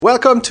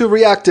Welcome to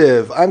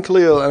Reactive. I'm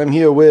Khalil, and I'm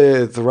here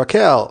with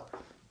Raquel.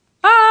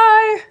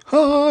 Hi.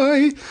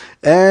 Hi.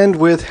 And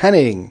with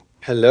Henning.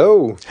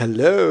 Hello.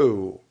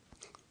 Hello.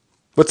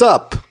 What's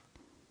up?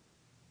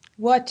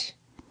 What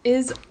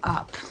is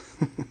up?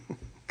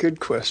 Good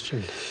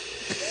question.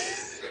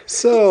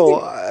 So,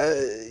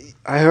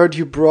 I heard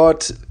you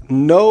brought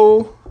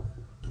no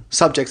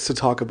subjects to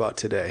talk about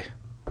today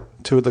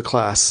to the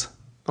class.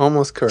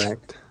 Almost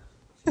correct.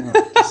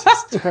 Oh, this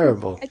is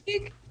terrible.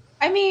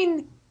 I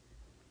mean,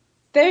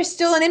 there's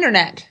still an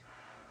internet.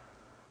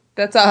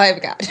 That's all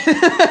I've got.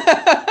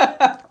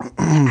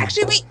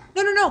 Actually, wait.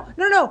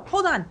 No.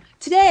 Hold on.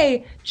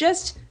 Today,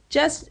 just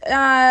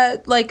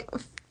like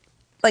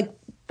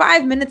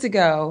 5 minutes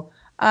ago,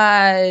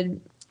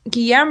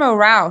 Guillermo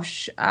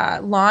Rauch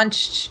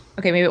launched.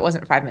 Okay, maybe it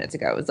wasn't 5 minutes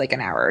ago. It was like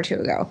an hour or two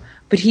ago.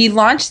 But he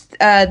launched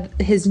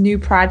his new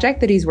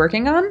project that he's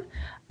working on,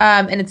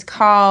 and it's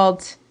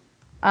called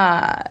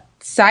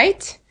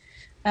Site.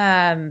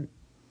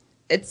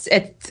 It's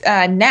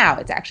Now.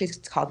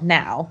 It's called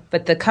Now,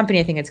 but the company,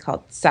 I think it's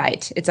called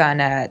Site. It's on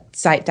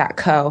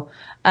site.co.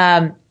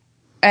 And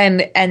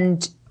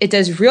it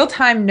does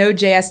real-time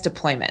Node.js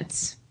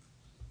deployments,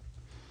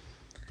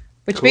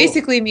 which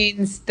basically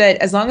means that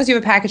as long as you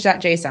have a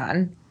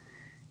package.json,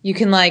 you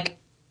can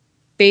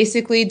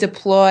basically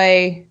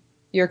deploy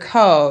your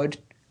code,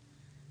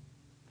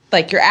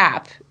 like your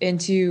app,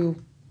 into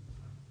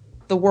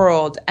the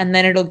world, and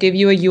then it'll give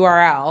you a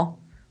URL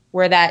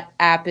where that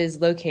app is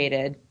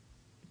located,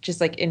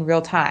 just like in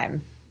real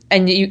time,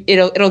 and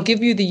it'll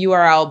give you the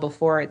URL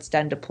before it's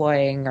done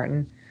deploying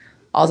and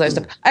all that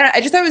stuff. I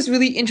just thought it was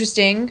really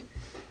interesting.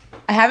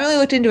 I haven't really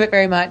looked into it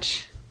very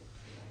much,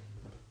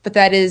 but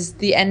that is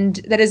the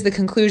end. That is the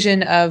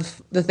conclusion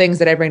of the things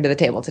that I bring to the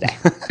table today.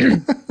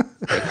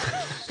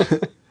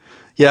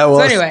 Yeah, well,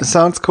 so anyway, it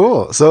sounds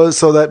cool. So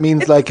that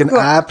means like an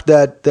app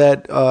that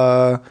it's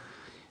a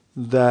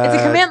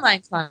command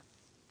line client.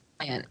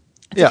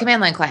 It's a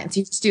command line client. So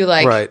you just do you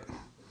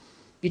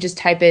just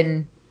type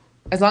in,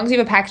 as long as you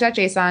have a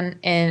package.json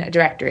in a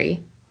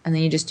directory, and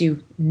then you just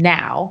do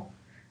now,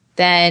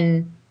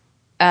 then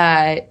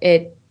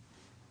it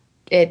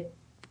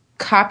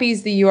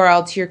copies the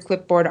URL to your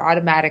clipboard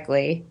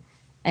automatically,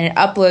 and it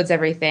uploads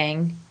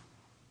everything,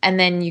 and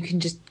then you can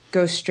just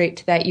go straight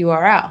to that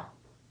URL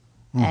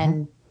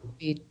and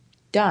be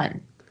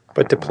done.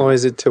 But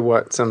deploys it to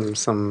what?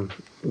 Some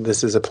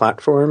this is a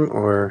platform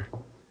or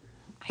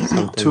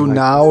something to like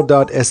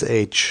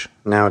now.sh.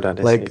 Now.sh.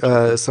 Like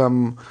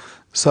some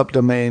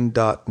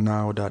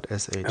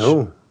subdomain.now.sh.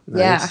 Oh,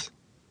 nice.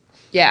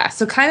 Yeah.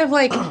 So kind of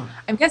like,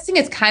 I'm guessing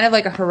it's kind of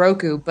like a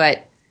Heroku,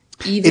 but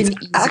even It's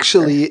easier.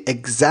 actually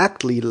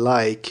exactly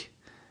like,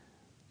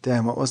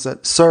 what was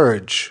that?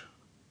 Surge.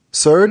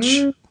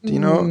 Do you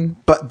know?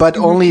 But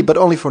only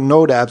for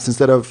Node apps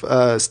instead of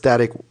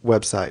static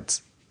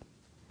websites.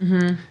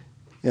 Mm-hmm.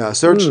 Yeah,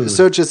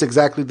 Surge is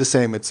exactly the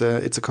same. It's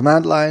a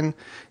command line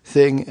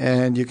thing,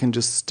 and you can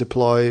just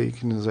deploy. You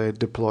can say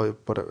deploy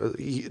whatever.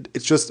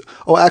 It's just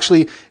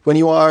actually, when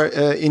you are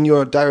in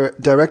your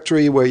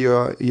directory where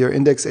your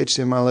index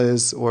HTML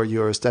is or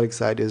your static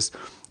site is,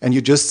 and you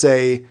just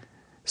say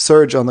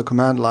Surge on the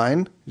command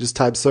line, you just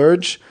type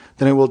Surge,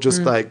 then it will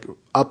just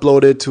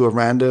upload it to a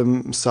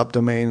random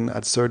subdomain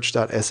at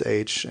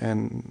surge.sh,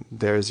 and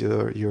there's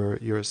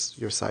your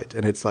site,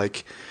 and it's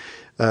like.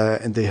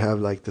 And they have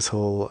like this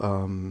whole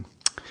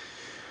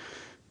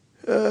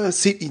they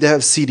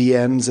have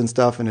CDNs and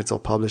stuff, and it's all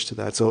published to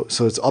that. So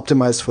it's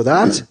optimized for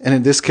that. And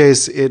in this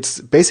case, it's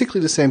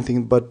basically the same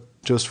thing, but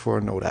just for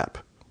a Node app.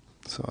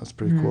 So it's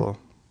pretty cool.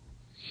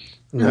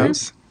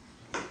 Nice.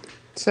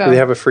 So Do they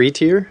have a free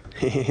tier?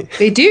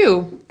 They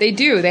do.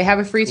 They have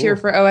a free tier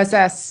for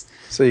OSS.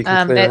 So you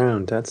can play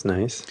around. That's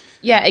nice.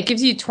 Yeah, it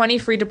gives you 20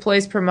 free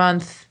deploys per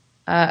month,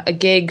 a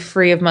gig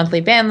free of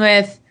monthly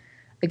bandwidth,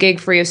 a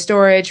gig free of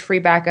storage, free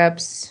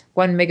backups,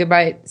 1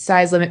 megabyte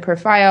size limit per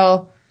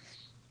file,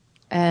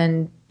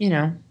 and,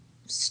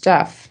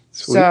 stuff.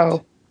 Sweet.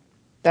 So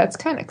that's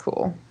kind of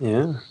cool.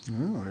 Yeah.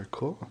 Oh, very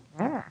cool.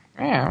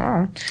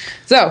 Yeah.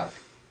 So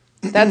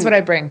that's what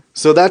I bring.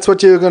 So that's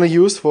what you're going to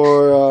use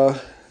for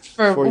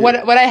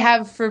what I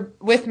have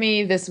with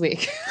me this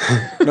week.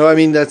 No, I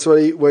mean that's where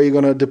you're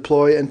going to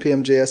deploy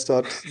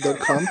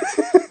npmjs.com.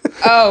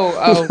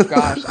 Oh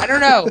gosh, I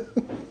don't know.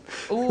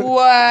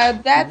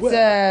 That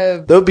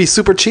would be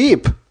super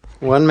cheap.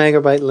 1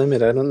 megabyte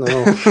limit. I don't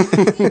know.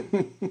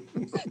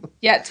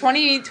 Yeah,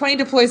 20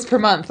 deploys per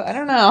month. I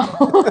don't know.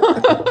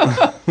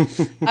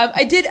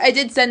 I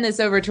did send this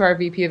over to our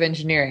VP of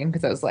engineering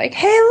because I was like,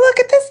 hey, look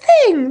at this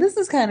thing. This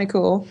is kind of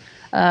cool.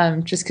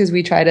 Just because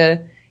we try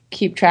to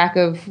keep track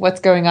of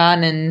what's going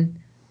on and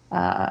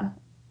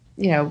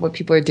what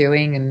people are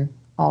doing and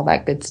all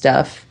that good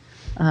stuff.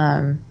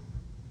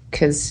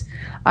 Because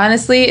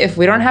honestly, if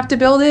we don't have to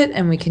build it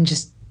and we can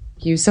just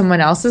use someone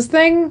else's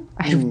thing,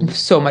 I'd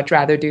so much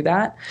rather do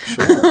that.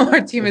 Sure.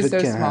 Our team is so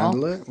small.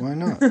 Handle it, why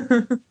not?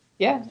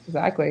 Yeah,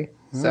 exactly.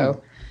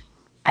 So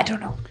I don't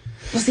know.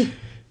 We'll see.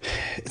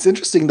 It's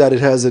interesting that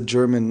it has a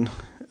German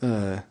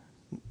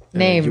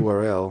Name.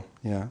 URL.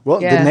 Yeah. Well,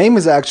 the Yeah. name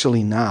is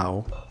actually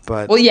now,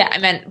 but Well, yeah,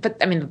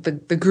 I mean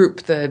the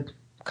group, the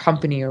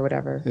company or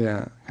whatever.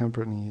 yeah,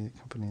 company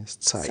is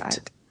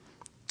Zeit.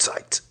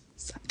 Site.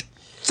 Zeit.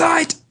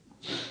 Site.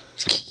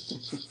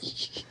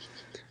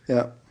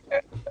 Yeah.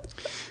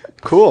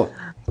 Cool.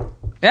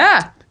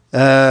 Yeah.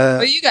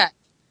 What you got?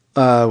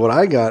 What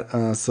I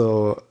got.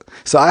 So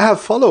I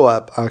have follow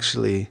up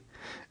actually.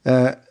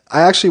 I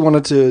actually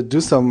wanted to do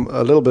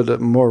a little bit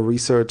more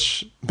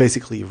research,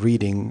 basically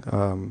reading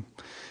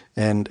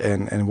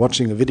and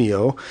watching a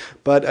video,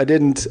 but I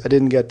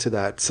didn't get to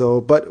that.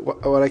 So, but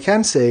what I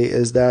can say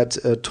is that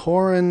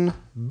Torin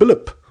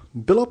Billup,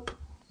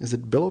 is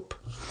it Billup?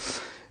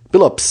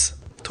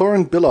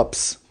 Torin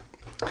Billups,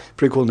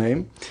 pretty cool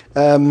name.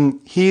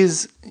 He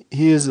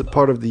is a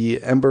part of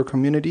the Ember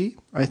community,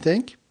 I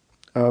think,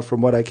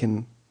 from what I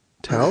can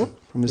tell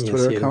from his Yes,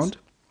 Twitter he account.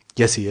 is.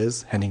 Yes, he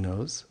is. Henning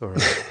knows. Or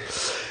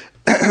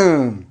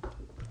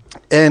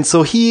and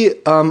so he,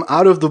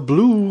 out of the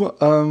blue,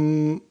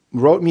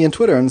 wrote me on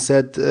Twitter and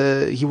said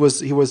he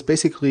was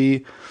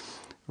basically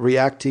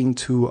reacting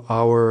to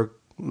our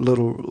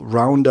little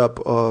roundup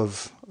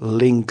of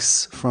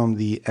links from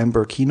the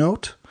Ember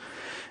keynote.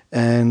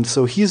 And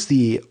so he's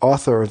the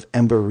author of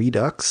Ember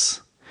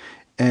Redux.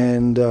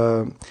 And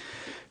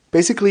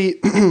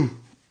basically,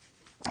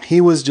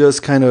 he was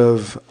just kind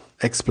of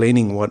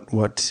explaining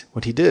what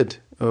he did,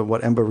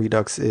 what Ember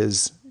Redux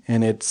is.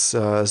 And it's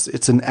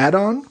an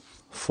add-on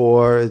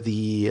for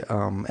the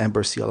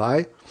Ember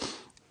CLI.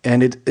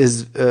 And it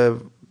is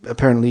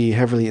apparently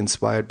heavily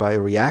inspired by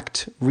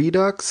React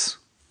Redux,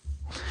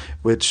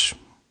 which,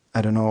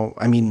 I don't know,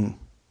 I mean,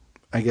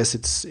 I guess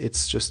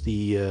it's just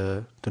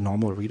the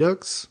normal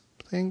Redux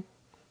thing.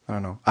 I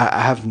don't know.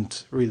 I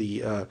haven't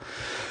really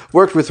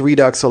worked with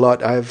Redux a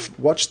lot. I've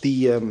watched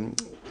the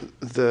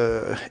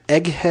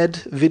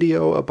Egghead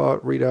video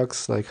about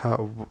Redux, like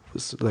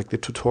the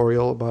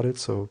tutorial about it.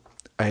 So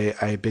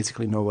I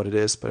basically know what it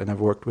is, but I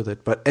never worked with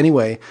it. But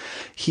anyway,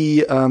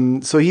 he's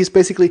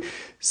basically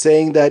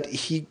saying that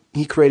he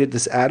created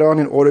this add-on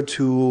in order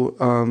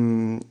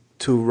to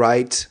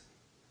write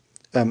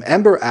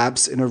Ember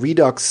apps in a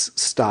Redux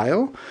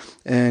style,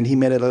 and he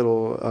made a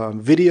little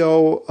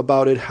video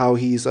about it, how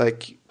he's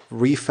like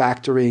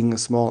refactoring a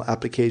small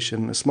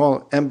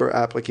Ember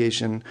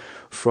application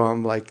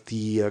from like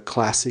the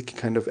classic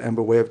kind of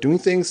Ember way of doing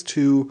things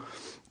to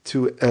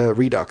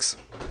Redux,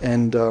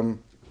 and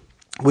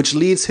which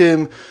leads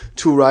him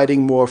to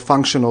writing more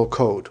functional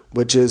code,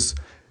 which is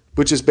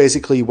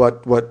basically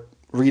what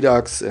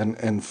Redux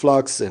and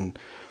Flux and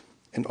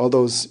all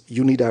those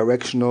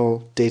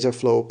unidirectional data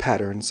flow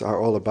patterns are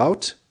all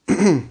about.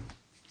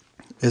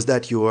 Is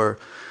that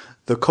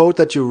the code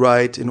that you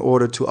write in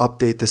order to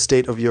update the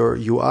state of your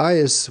UI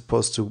is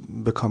supposed to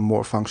become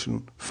more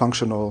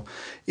functional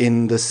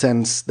in the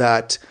sense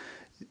that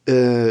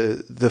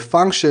the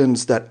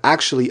functions that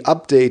actually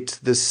update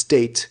the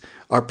state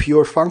are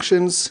pure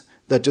functions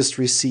that just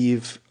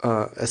receive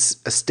a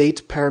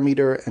state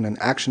parameter and an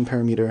action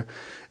parameter,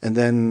 and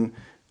then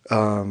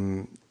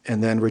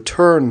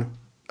return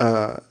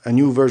a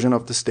new version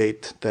of the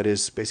state that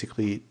is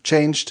basically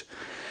changed,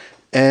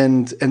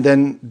 and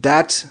then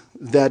that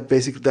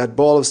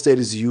ball of state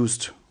is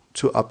used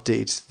to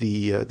update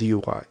the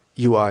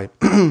UI.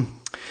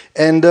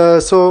 And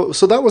so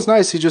that was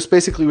nice. He just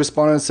basically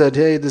responded and said,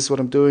 "Hey, this is what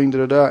I'm doing,"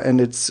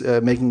 and it's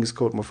making his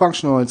code more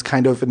functional. It's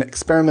kind of an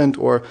experiment,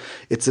 or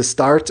it's a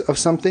start of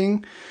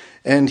something.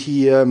 And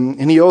he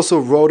also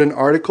wrote an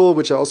article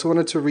which I also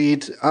wanted to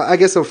read. I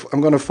guess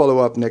I'm going to follow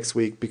up next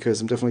week,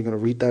 because I'm definitely going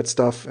to read that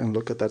stuff and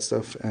look at that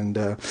stuff. And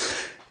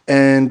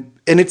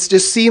it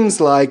just seems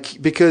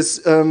like,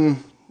 because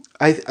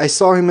I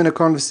saw him in a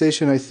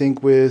conversation, I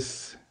think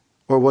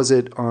or was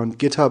it on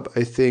GitHub?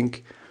 I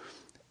think.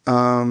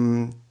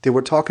 They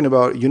were talking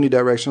about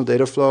unidirectional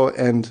data flow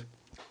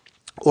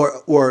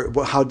or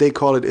how they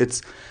call it.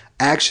 It's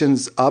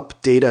actions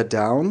up, data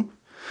down,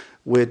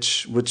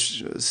 which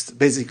is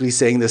basically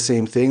saying the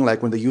same thing.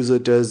 Like when the user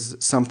does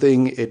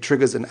something, it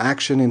triggers an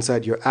action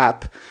inside your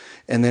app,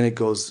 and then it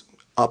goes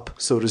up,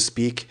 so to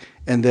speak,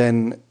 and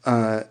then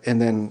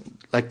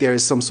like there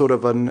is some sort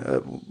of an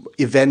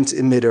event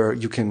emitter.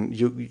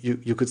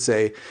 You could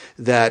say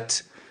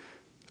that.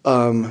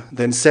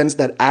 Then sends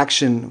that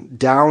action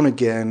down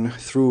again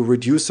through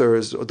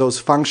reducers, or those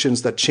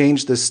functions that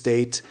change the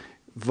state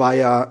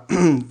via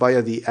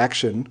the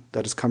action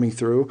that is coming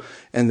through,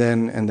 and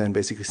then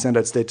basically send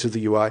that state to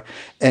the UI.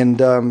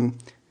 And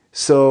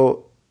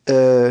so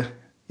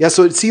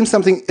it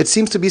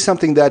seems to be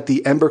something that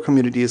the Ember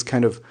community is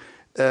kind of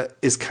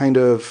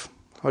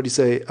how do you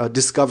say,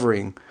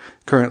 discovering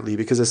currently,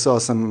 because I saw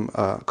some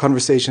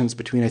conversations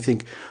between, I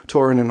think,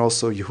 Torin and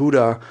also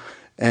Yehuda.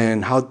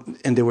 And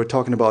they were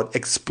talking about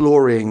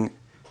exploring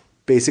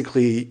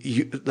basically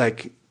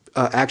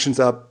actions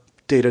up,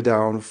 data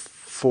down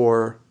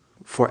for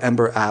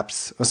Ember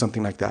apps or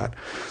something like that.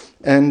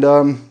 And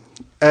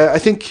I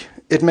think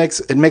it makes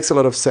a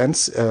lot of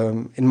sense.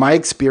 In my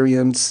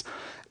experience,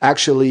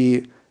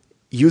 actually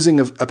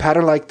using a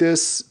pattern like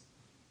this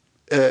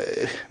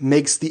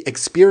makes the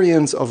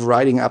experience of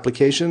writing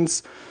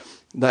applications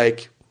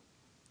like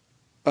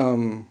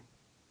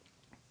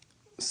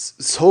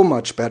so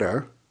much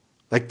better,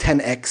 like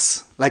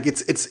 10x. Like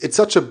it's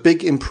such a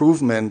big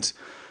improvement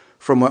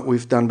from what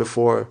we've done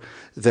before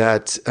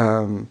that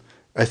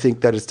I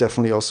think that it's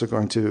definitely also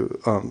going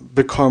to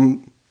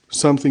become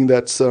something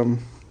that's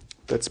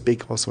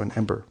big also in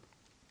Ember.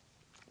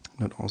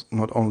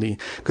 Not only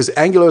because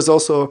Angular is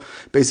also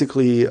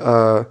basically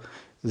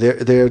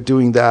they're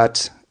doing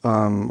that,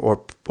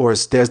 or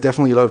there's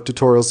definitely a lot of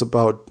tutorials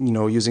about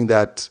using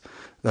that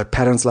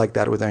patterns like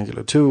that with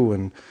Angular 2,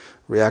 and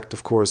React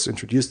of course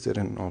introduced it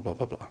and blah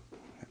blah blah.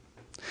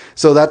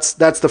 So that's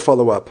the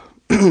follow up.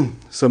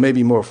 So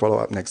maybe more follow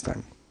up next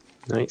time.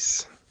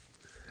 Nice.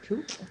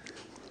 Cool.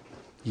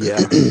 Yeah.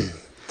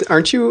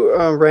 Aren't you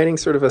writing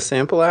sort of a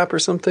sample app or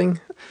something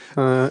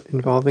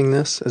involving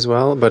this as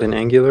well, but in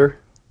Angular?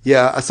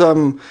 Yeah,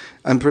 so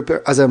I'm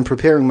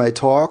preparing my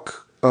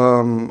talk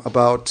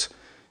about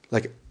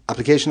like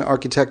application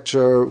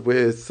architecture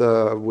with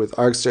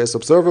ArcsJS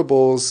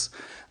observables.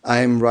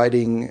 I'm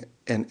writing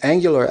an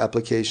Angular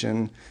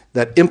application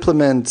that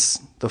implements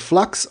the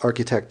Flux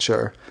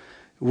architecture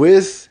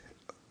with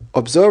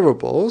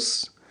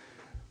observables,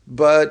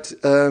 but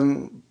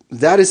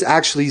that is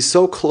actually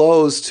so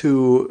close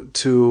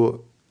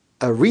to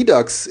a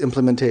Redux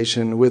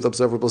implementation with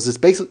observables.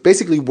 It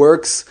basically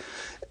works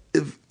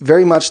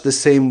very much the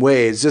same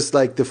way. It's just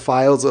like the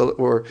files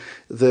or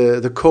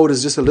the code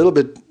is just a little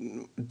bit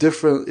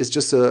different. It's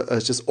just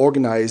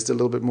organized a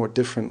little bit more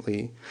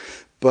differently.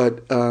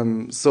 But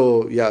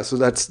so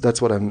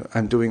that's what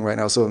I'm doing right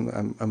now. So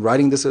I'm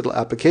writing this little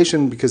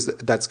application because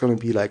that's going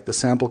to be like the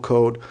sample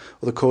code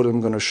or the code I'm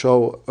going to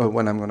show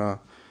when I'm going to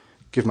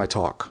give my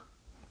talk.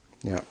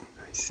 Yeah.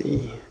 I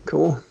see.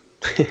 Cool.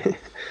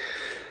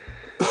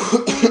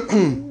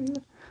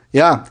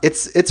 Yeah,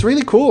 it's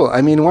really cool.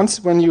 I mean,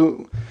 once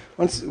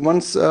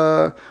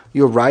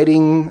you're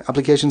writing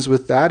applications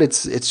with that,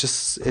 it's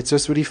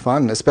just really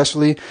fun.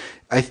 Especially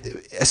I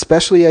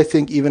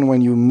think even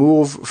when you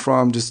move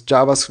from just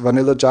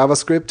vanilla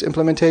JavaScript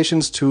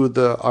implementations to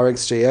the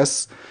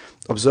RxJS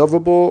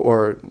observable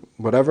or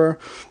whatever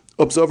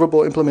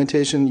observable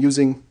implementation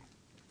using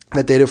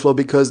that data flow,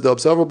 because the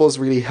observables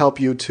really help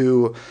you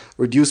to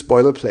reduce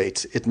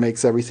boilerplate. It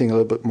makes everything a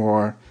little bit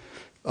more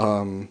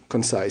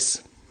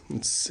concise.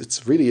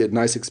 It's really a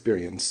nice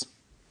experience.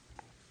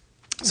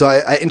 So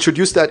I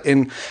introduced that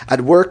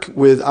at work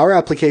with our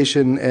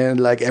application, and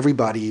like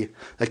everybody,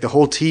 like the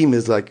whole team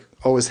is like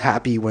always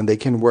happy when they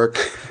can work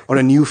on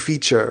a new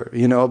feature,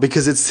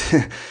 because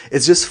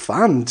it's just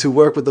fun to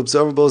work with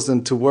observables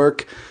and to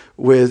work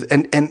with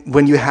and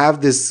when you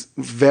have this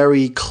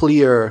very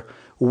clear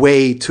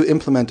way to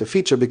implement a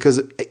feature, because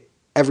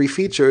every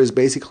feature is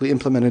basically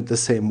implemented the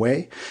same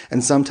way.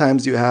 And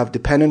sometimes you have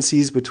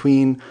dependencies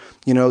between,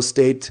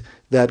 state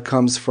that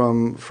comes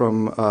from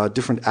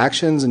different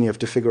actions, and you have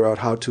to figure out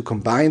how to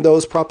combine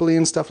those properly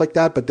and stuff like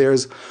that. But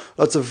there's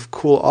lots of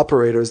cool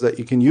operators that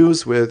you can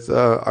use with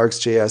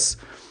ArcsJS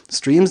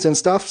streams and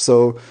stuff.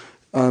 So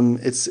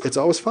it's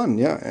always fun,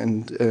 yeah.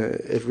 And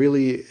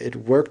it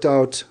worked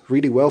out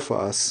really well for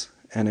us.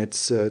 And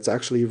it's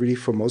actually really,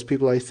 for most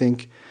people, I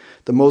think,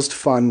 the most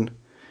fun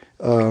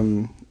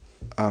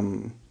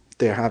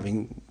they're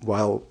having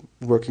while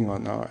working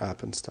on our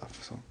app and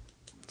stuff. So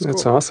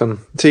that's cool.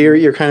 Awesome. So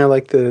you're kind of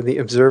like the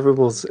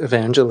observables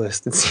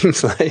evangelist, it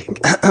seems like.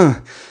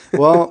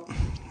 Well,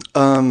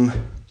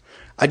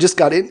 I just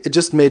got in. It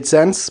just made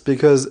sense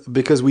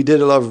because we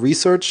did a lot of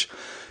research.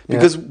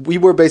 Because we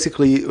were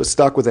basically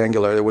stuck with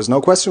Angular. There was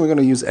no question we're going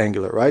to use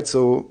Angular, right?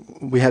 So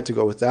we had to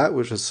go with that,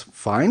 which is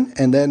fine.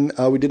 And then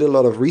we did a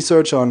lot of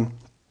research on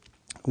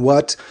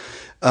what,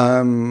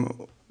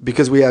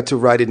 because we had to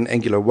write it in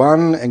Angular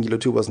 1. Angular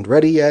 2 wasn't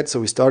ready yet. So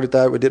we started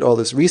that. We did all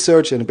this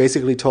research, and it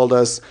basically told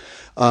us,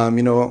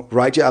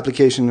 write your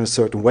application in a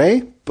certain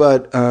way.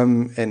 But,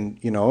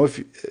 if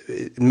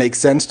it makes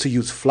sense to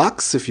use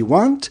Flux if you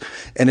want.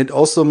 And it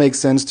also makes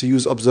sense to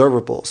use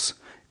observables.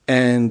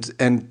 And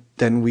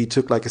then we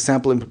took like a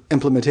sample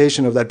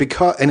implementation of that,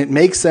 and it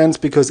makes sense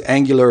because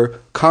Angular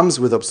comes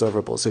with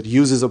observables. It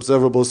uses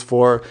observables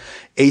for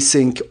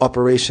async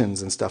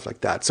operations and stuff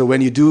like that. So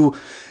when you do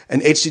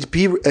an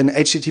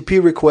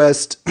HTTP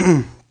request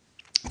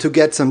to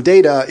get some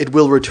data, it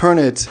will return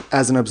it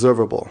as an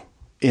observable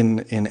in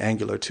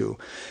Angular 2.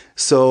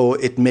 So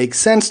it makes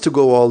sense to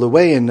go all the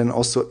way and then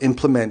also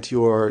implement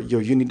your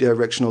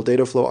unidirectional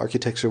data flow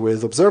architecture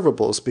with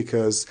observables,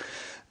 because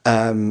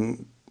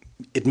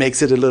it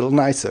makes it a little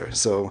nicer.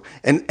 So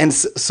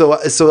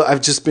so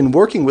I've just been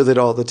working with it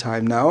all the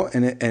time now,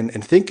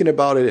 and thinking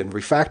about it and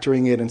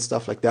refactoring it and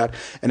stuff like that.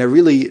 And I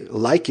really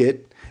like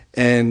it,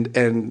 and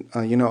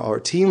our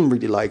team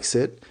really likes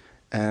it,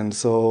 and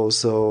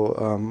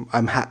I'm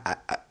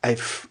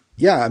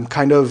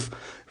kind of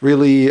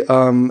really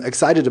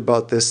excited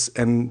about this,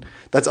 and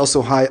that's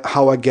also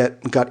how I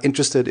got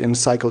interested in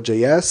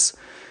Cycle.js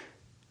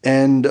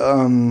and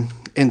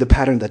in the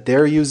pattern that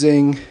they're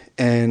using,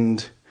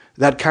 and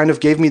that kind of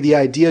gave me the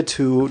idea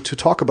to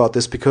talk about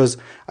this, because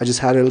I just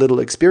had a little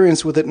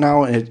experience with it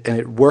now, and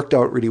it worked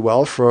out really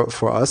well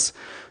for us.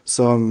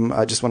 So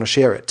I just want to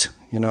share it.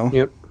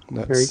 Yep.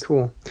 Very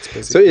cool.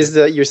 So is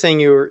that, you're saying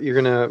you're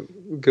gonna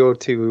go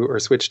to or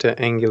switch to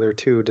Angular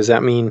 2? Does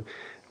that mean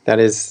that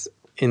is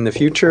in the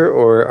future,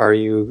 or are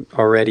you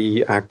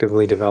already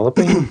actively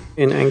developing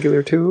in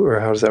Angular 2, or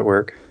how does that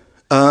work?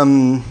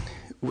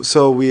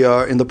 So we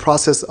are in the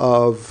process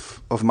of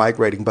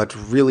migrating, but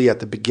really at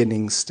the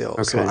beginning still.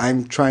 Okay. So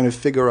I'm trying to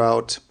figure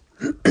out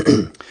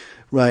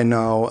right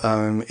now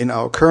in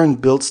our current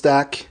build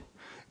stack,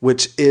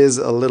 which is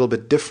a little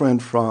bit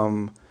different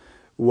from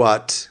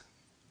what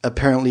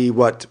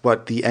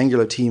the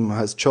Angular team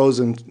has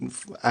chosen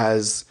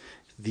as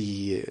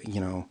the,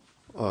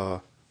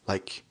 how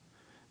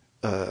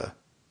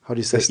do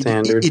you say,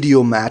 standard.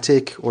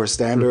 Idiomatic or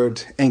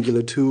standard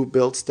Angular 2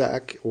 build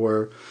stack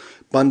or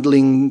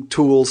bundling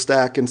tool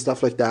stack and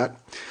stuff like that.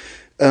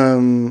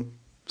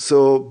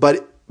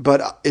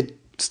 But it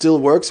still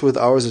works with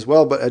ours as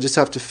well. But I just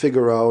have to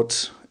figure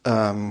out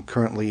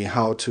currently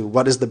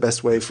what is the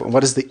best way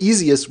what is the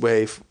easiest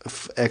way,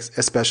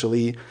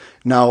 especially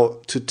now,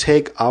 to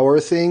take our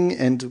thing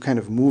and to kind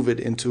of move it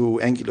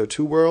into Angular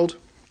 2 world.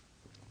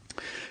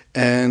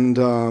 And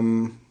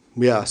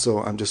so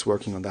I'm just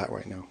working on that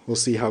right now. We'll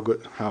see how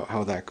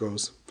that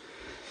goes.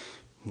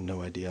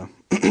 No idea.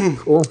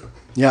 Cool.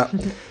 Yeah.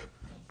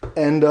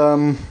 And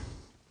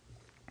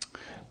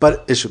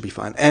but it should be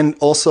fine. And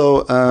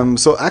also,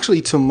 so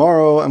actually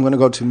tomorrow I'm going to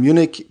go to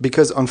Munich,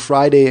 because on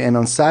Friday and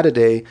on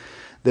Saturday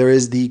there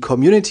is the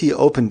Community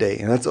Open Day,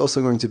 and that's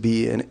also going to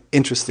be an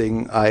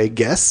interesting, I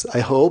guess, I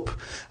hope,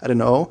 I don't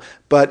know.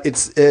 But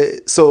it's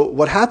so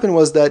what happened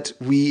was that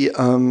we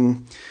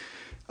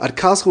at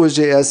Karlsruhe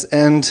JS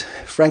and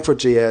Frankfurt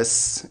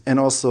JS, and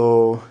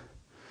also,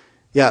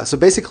 so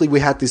basically we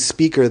had this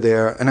speaker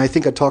there, and I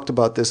think I talked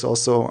about this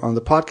also on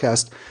the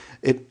podcast.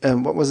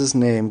 What was his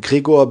name?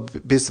 Gregor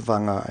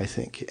Biswanger, I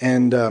think.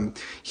 And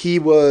he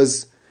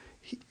was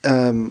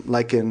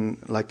like a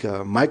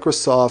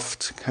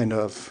Microsoft kind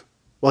of.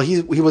 Well,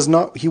 he was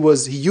not. He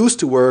used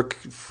to work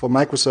for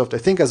Microsoft, I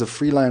think, as a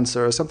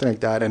freelancer or something like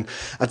that. And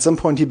at some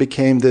point, he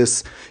became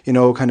this,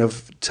 kind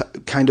of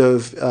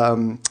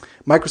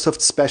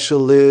Microsoft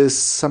specialist,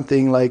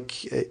 something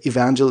like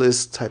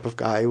evangelist type of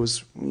guy. Who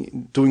was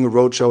doing a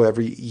roadshow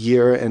every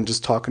year and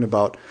just talking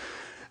about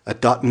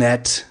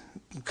 .NET,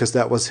 because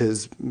that was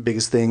his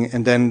biggest thing.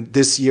 And then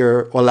this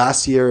year, or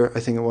last year,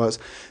 I think it was,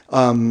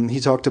 he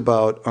talked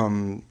about,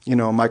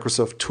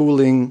 Microsoft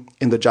tooling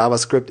in the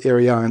JavaScript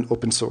area and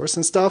open source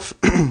and stuff.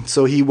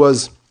 So he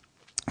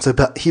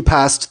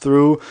passed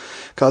through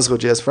Karlsruhe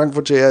JS,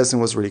 Frankfurt JS,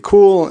 and was really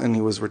cool, and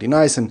he was really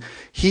nice. And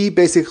he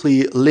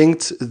basically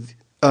linked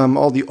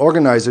all the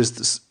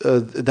organizers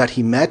that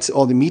he met,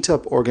 all the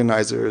meetup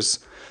organizers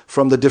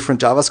from the different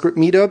JavaScript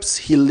meetups.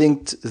 He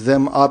linked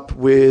them up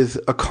with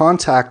a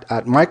contact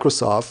at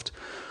Microsoft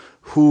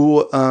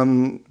who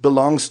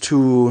belongs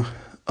to,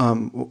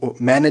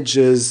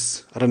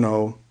 manages, I don't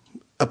know,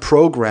 a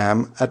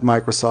program at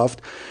Microsoft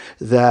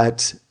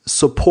that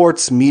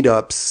supports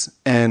meetups,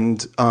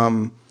 and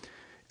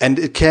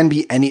it can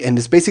be and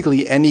it's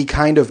basically any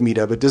kind of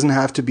meetup. It doesn't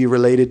have to be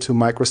related to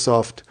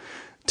Microsoft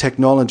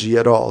technology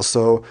at all.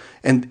 So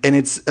and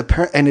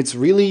it's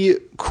really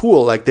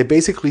cool. Like, they're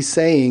basically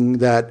saying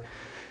that,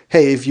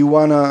 hey, if you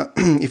wanna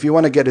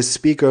get a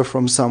speaker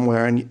from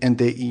somewhere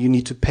and you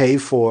need to pay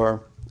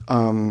for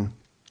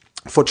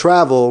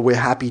travel, we're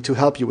happy to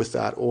help you with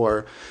that.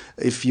 Or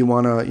if you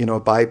wanna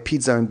buy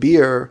pizza and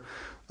beer,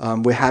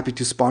 we're happy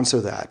to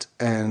sponsor that.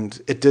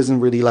 And it doesn't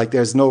really, like,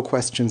 there's no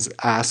questions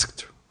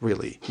asked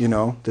really.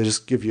 They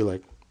just give you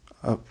like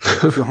a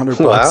few $100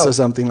 Wow. or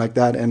something like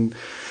that. And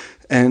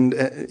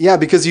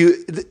because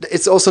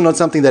it's also not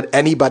something that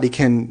anybody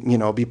can,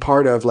 be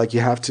part of. Like, you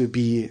have to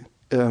be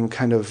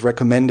kind of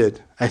recommended.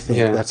 I think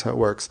that's how it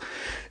works.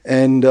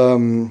 And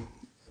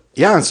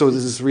so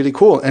this is really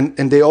cool.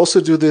 And they also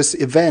do this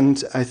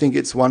event. I think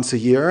it's once a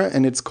year,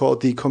 and it's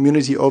called the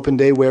Community Open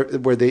Day,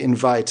 where they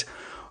invite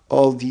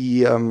all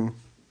the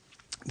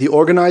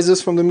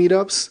organizers from the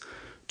meetups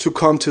to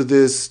come to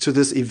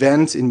this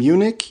event in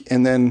Munich,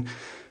 and then,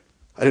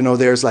 I don't know,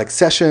 there's like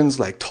sessions,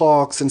 like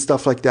talks and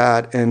stuff like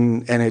that.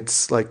 And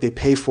it's like they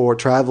pay for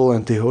travel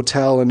and the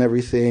hotel and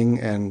everything.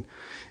 And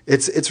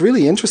it's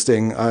really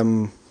interesting.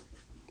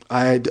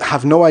 I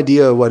have no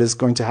idea what is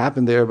going to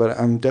happen there, but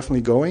I'm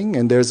definitely going.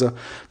 And there's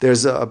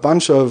a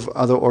bunch of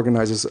other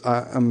organizers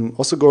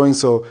also going.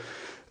 So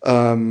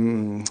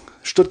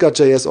Stuttgart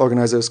JS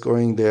organizer is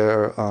going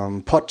there.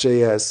 Pod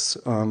JS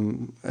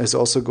is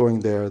also going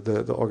there,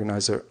 the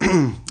organizer.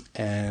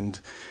 And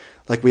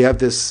like, we have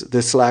this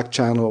Slack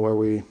channel where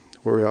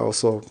we're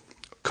also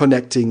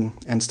connecting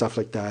and stuff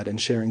like that, and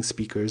sharing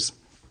speakers.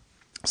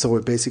 So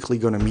we're basically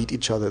going to meet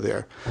each other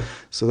there.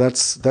 So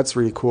that's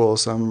really cool.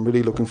 So I'm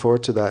really looking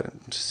forward to that,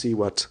 to see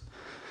what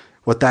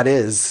that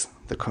is,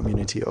 the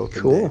Community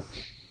Open Cool. Day.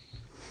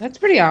 That's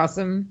pretty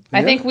awesome. Yeah.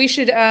 I think we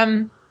should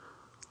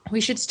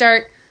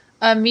start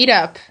a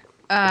meetup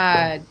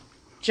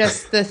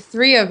just the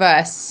three of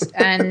us,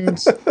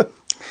 and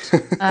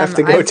have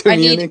to go to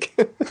Munich.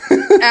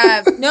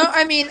 No,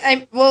 I mean,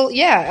 and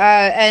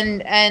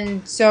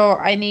so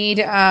I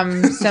need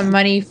some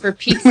money for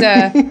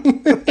pizza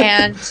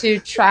and to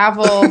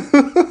travel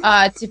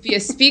to be a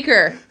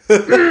speaker.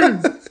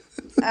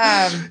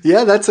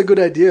 Yeah, that's a good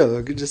idea.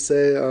 I could just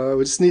say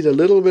we just need a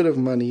little bit of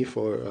money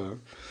for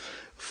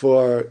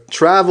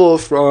travel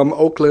from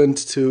Oakland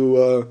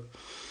to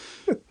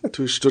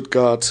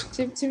Stuttgart.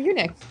 To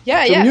Munich.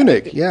 Yeah, to yeah.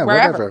 Munich. Yeah,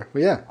 wherever. Whatever.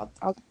 Yeah.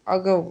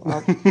 I'll go.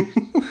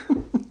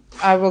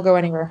 I will go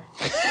anywhere.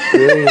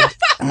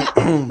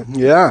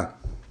 Yeah.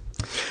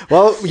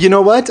 Well, you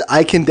know what?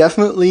 I can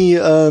definitely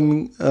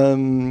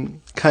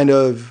kind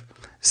of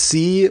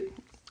see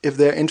if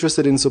they're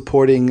interested in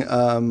supporting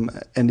an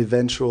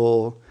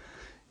eventual,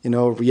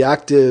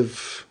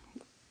 reactive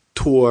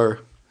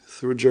tour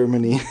through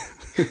Germany.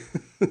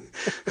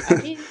 I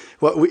mean,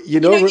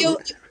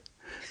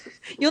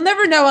 you'll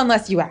never know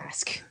unless you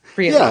ask.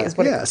 Really,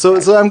 yeah.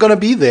 So I'm gonna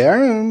be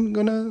there,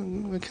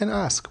 and we can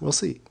ask. We'll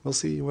see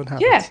what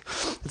happens. Yeah,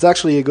 it's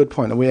actually a good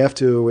point, and we have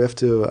to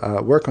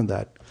work on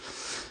that.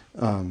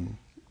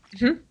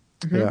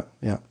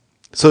 Yeah.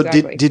 So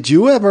exactly. did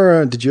you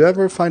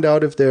ever find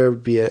out if there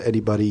would be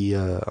anybody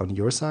on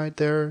your side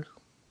there,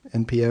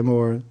 NPM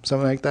or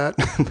something like that,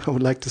 that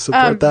would like to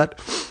support that?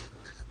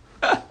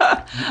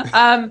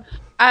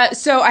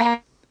 So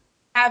I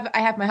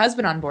have my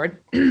husband on board.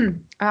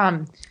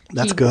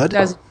 That's he good.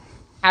 Does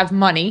have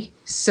money,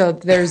 so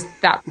there's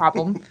that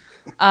problem.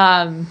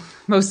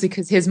 Mostly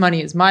because his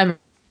money is my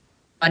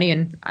money,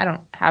 and I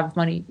don't have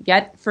money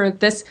yet for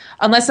this.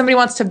 Unless somebody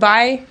wants to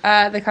buy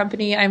the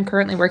company I'm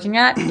currently working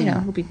at,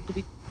 it'll be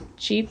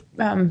cheap.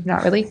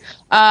 Not really.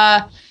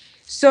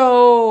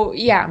 So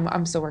yeah,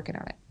 I'm still working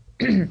on it.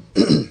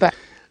 But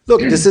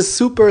look, this is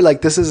super.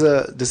 Like this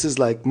is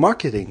like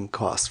marketing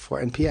cost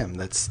for NPM.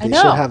 They should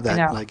have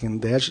that. Like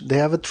they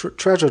have a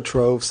treasure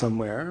trove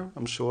somewhere.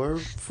 I'm sure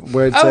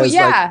where it says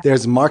like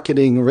there's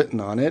marketing written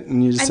on it,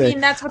 and you just say,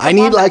 I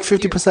need like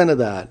 50% of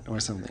that or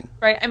something.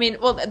 Right. I mean,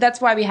 well, that's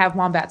why we have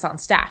Wombats on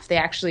staff.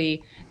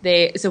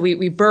 So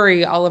we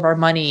bury all of our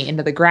money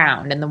into the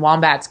ground, and the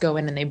Wombats go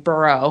in and they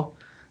burrow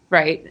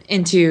right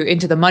into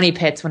the money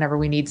pits whenever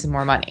we need some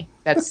more money.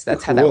 That's cool.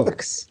 how that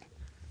works.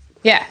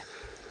 Yeah.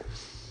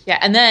 Yeah,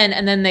 and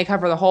then they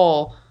cover the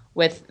hole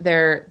with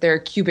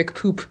their cubic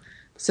poop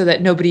so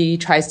that nobody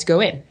tries to go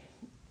in.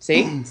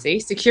 See?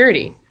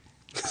 Security.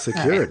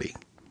 Security.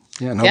 Right.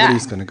 Yeah,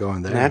 nobody's going to go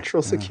in there.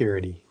 Natural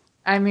security.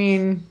 I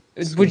mean,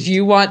 would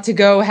you want to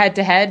go head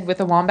to head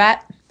with a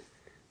wombat?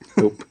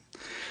 Nope.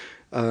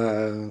 I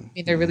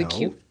mean, they're really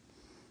cute.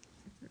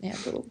 Yeah,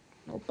 little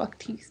buck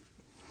teeth.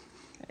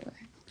 Anyway.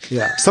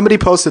 Yeah, somebody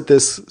posted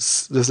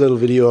this little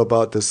video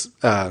about this.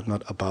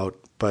 Not about.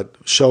 But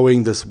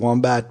showing this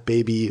wombat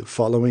baby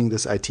following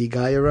this IT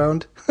guy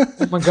around.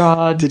 Oh my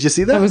God. Did you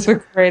see that? That was the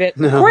greatest.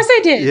 No. Of course I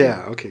did.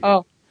 Yeah, okay.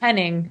 Oh,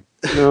 Henning.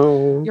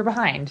 No. You're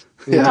behind.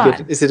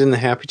 Yeah. Is it in the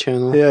Happy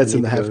Channel? Yeah, it's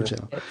in the Happy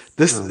Channel.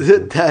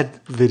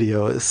 That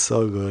video is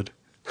so good.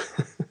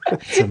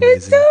 It's amazing.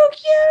 It's so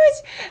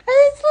cute. And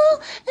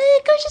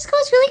it just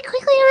goes really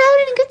quickly around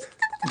and it goes.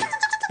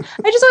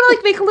 I just want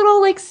to make a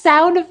little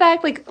sound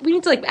effect. We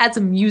need to add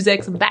some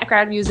music, some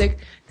background music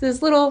to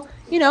this little,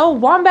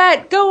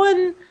 wombat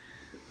going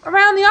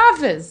around the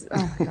office.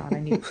 Oh my God, I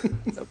need it.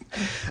 So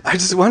I'm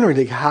just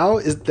wondering,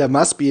 there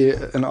must be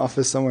an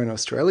office somewhere in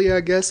Australia,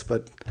 I guess,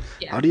 but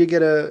how do you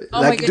get a,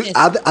 my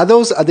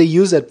goodness. are they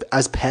used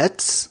as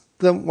pets,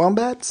 the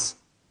wombats?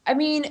 I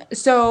mean,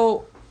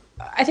 so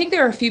I think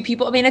there are a few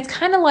people. I mean, it's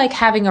kind of like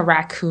having a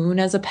raccoon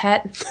as a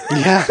pet.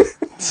 Yeah.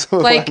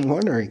 So I'm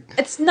wondering.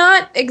 It's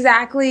not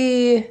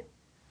exactly.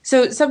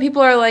 So some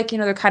people are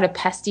they're kind of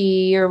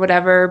pesty or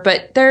whatever,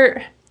 but they're,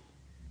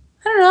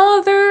 I don't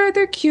know,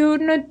 they're cute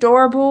and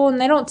adorable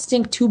and they don't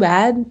stink too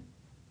bad.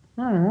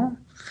 I don't know.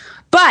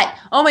 But,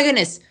 oh my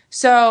goodness.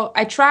 So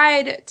I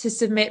tried to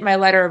submit my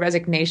letter of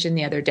resignation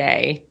the other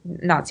day.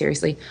 Not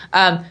seriously.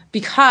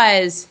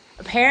 Because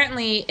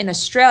apparently in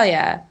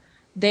Australia,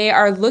 they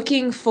are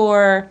looking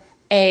for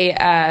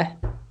an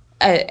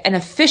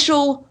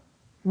official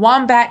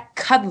wombat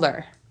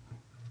cuddler.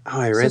 Oh,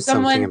 I read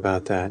something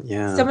about that.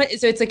 Yeah. So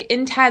it's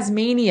in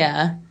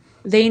Tasmania,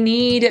 they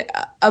need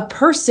a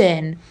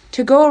person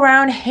to go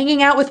around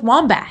hanging out with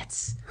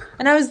wombats.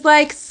 And I was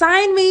like,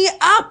 sign me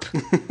up.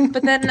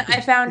 But then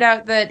I found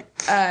out that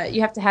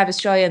you have to have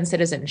Australian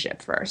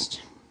citizenship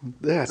first.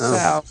 That's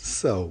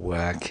so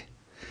whack.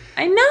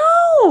 I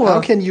know.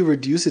 How can you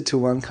reduce it to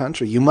one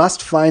country? You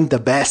must find the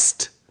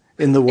best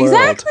in the world.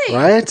 Exactly.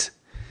 Right?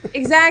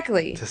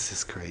 Exactly. This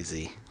is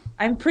crazy.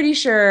 I'm pretty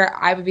sure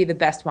I would be the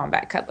best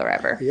wombat cuddler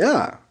ever.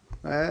 Yeah,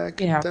 I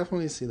can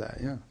definitely see that.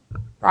 Yeah,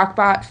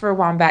 Rockbot for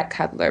wombat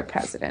cuddler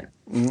president.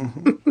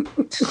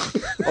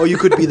 Mm-hmm. Oh, you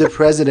could be the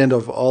president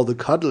of all the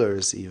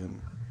cuddlers, even.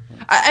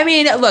 I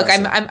mean, look,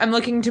 I'm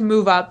looking to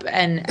move up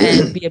and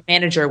be a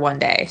manager one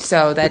day,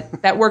 so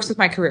that works with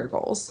my career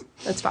goals.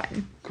 That's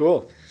fine.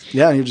 Cool.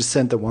 Yeah, you just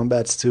sent the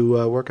wombats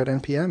to work at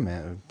NPM,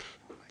 man.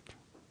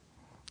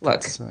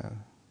 Look.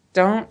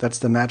 That's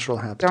the natural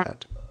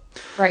habitat.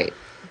 Right.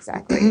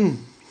 Exactly.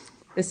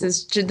 This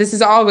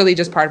is all really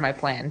just part of my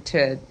plan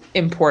to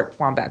import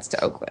wombats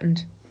to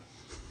Oakland.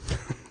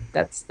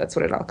 That's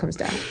what it all comes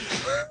down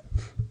to.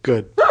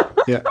 Good.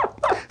 Yeah.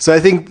 So I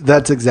think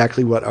that's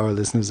exactly what our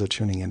listeners are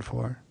tuning in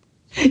for.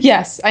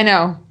 Yes, I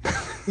know.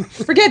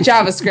 Forget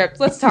JavaScript.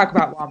 Let's talk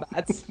about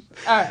wombats.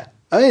 All right.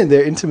 I mean,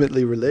 they're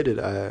intimately related.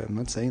 I'm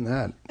not saying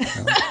that.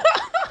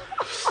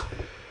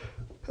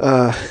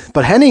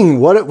 But Henning,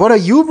 what are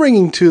you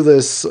bringing to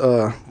this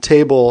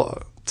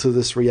table, to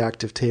this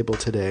reactive table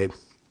today?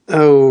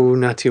 Oh,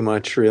 not too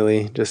much,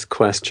 really. Just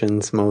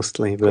questions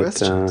mostly. But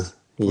questions?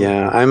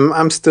 Yeah,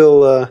 I'm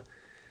still.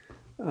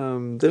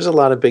 There's a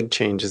lot of big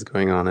changes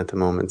going on at the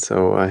moment,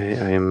 so I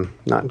am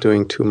not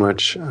doing too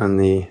much on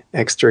the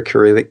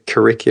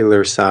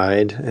extracurricular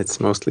side. It's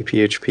mostly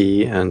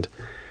PHP and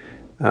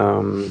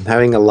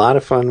having a lot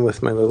of fun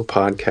with my little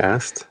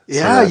podcast.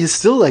 Yeah, you're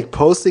still like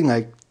posting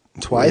like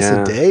twice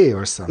a day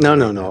or something.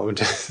 No.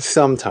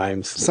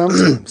 Sometimes.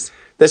 Sometimes.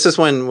 That's just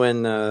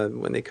when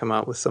they come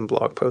out with some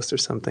blog post or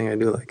something. I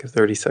do like a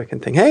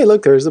 30-second thing. Hey,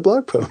 look, there's a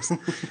blog post.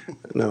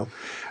 No.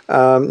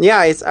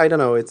 I don't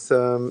know.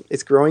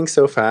 It's growing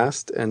so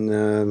fast,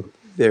 and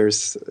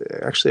there's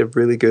actually a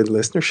really good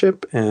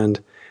listenership,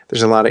 and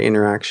there's a lot of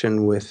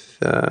interaction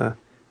with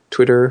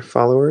Twitter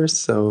followers.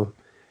 So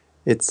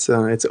it's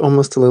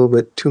almost a little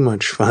bit too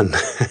much fun.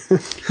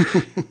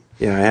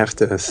 Yeah, I have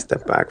to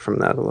step back from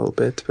that a little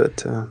bit,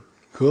 but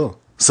cool.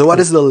 So what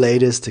is the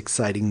latest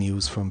exciting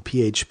news from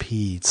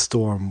PHP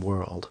Storm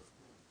world?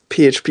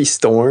 PHP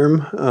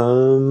Storm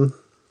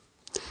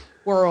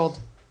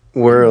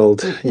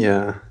world,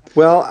 yeah.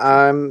 Well,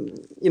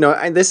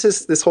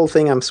 this whole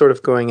thing, I'm sort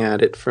of going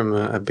at it from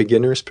a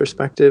beginner's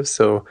perspective.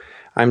 So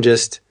I'm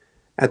just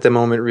at the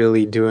moment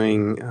really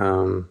doing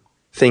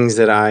things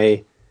that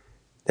I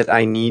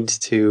need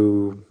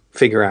to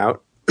figure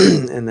out,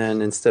 and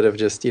then instead of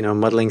just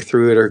muddling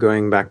through it or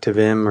going back to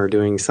Vim or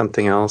doing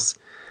something else,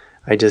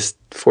 I just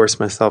force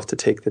myself to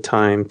take the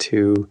time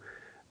to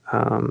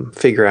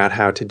figure out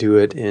how to do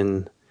it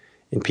in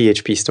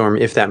PHP Storm,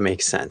 if that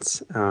makes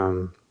sense.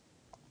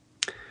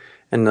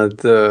 And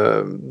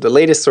the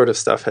latest sort of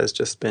stuff has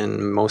just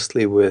been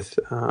mostly with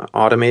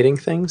automating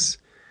things.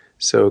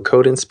 So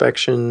code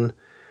inspection,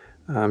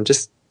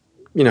 just,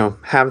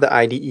 have the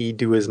IDE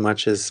do as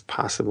much as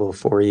possible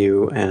for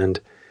you. And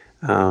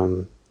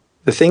the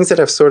things that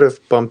I've sort of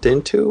bumped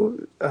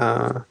into,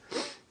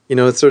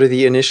 it's sort of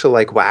the initial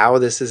like, wow,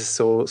 this is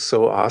so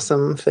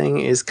awesome thing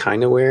is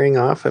kind of wearing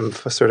off. I'm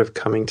sort of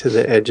coming to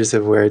the edges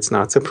of where it's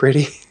not so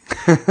pretty.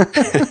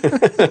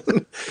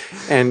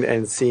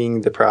 and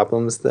seeing the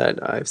problems that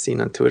I've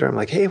seen on Twitter. I'm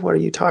like, hey, what are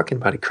you talking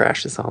about? It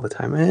crashes all the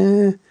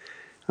time.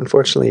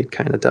 Unfortunately, it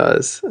kind of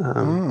does.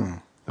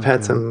 I've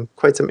had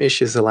quite some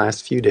issues the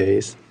last few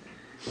days.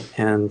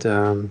 And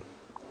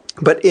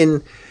but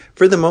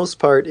for the most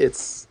part,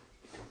 it's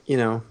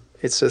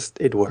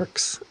just, it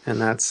works.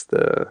 And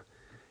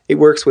it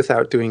works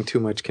without doing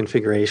too much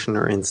configuration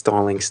or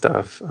installing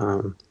stuff.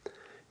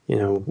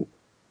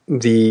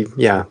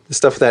 The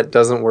stuff that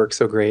doesn't work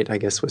so great, I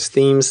guess, was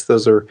themes.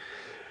 Those are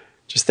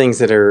just things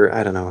that are,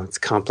 I don't know, it's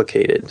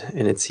complicated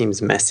and it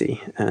seems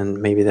messy.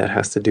 And maybe that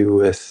has to do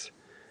with,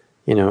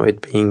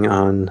 it being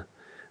on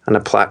a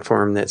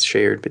platform that's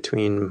shared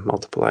between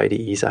multiple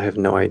IDEs. I have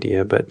no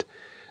idea, but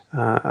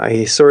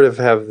I sort of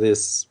have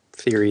this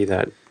theory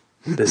that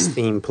this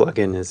theme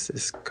plugin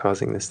is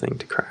causing this thing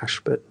to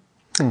crash, but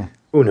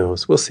who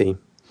knows? We'll see.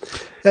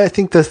 Yeah, I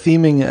think the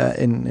theming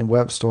in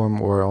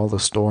WebStorm or all the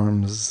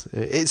storms,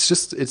 it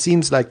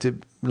seems like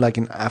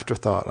an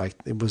afterthought. Like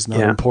it was not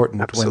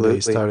important absolutely. When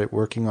they started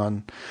working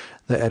on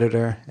the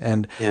editor.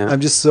 And I'm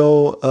just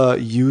so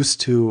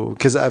used to,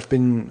 because I've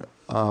been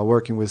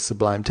working with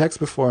Sublime Text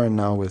before and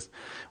now with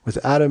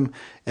Atom,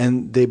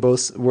 and they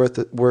both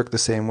work the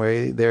same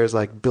way. There's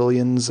like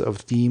billions of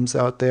themes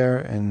out there,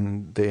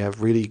 and they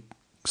have really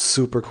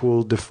super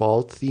cool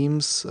default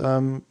themes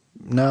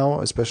now,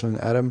 especially in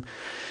Atom.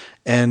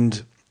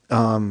 And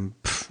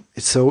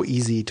it's so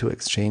easy to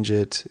exchange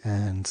it,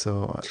 and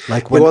so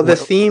like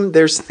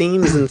there's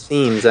themes and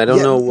themes. I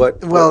don't know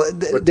what.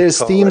 There's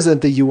themes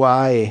and the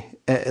UI.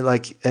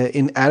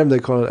 In Atom they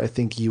call it, I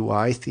think,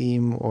 UI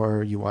theme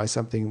or UI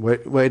something,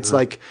 where it's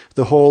like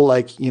the whole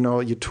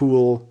your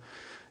tool,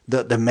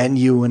 the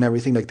menu and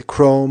everything, like the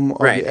Chrome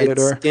or the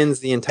editor. It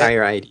skins the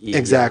entire IDE.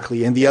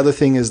 Exactly. And the other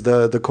thing is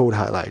the code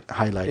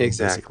highlighting.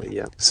 Exactly. Basically.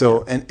 Yeah.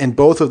 So and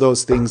both of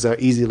those things are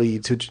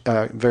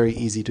very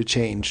easy to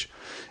change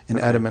in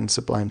Atom and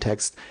Sublime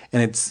Text,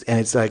 and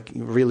it's like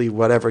really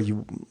whatever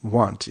you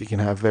want you can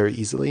have very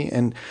easily,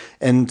 and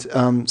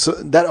so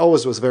that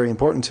always was very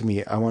important to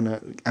me.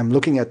 I'm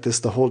looking at this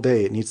the whole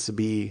day. It needs to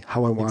be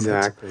how I want it.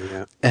 Exactly.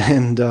 Yeah.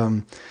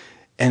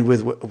 And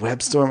with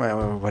WebStorm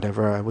or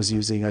whatever I was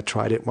using, I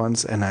tried it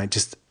once, and I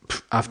just,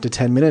 after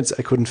 10 minutes,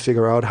 I couldn't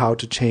figure out how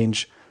to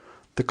change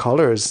the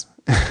colors,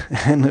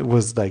 and it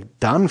was like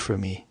done for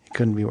me. It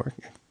couldn't be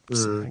working.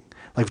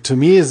 Like to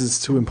me,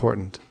 it's too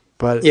important.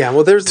 But yeah,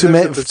 well, there's to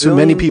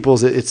many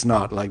people, it's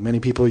not. Like many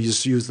people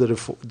just use the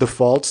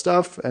default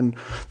stuff, and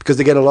because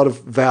they get a lot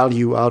of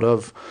value out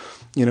of,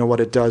 what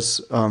it does,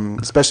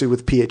 especially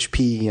with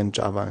PHP and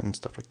Java and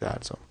stuff like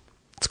that. So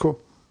it's cool.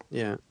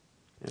 Yeah.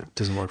 Yeah. It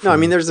doesn't work. No, I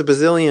mean, there's a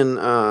bazillion,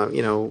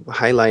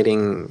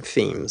 highlighting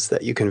themes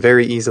that you can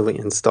very easily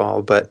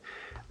install, but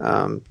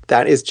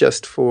that is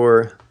just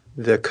for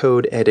the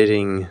code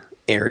editing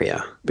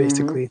area,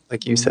 basically,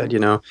 like you said,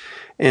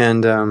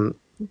 and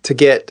to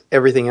get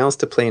everything else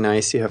to play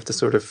nice, you have to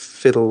sort of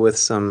fiddle with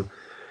some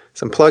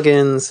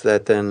plugins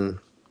that then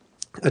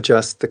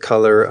adjust the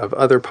color of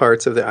other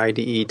parts of the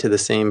IDE to the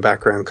same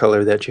background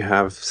color that you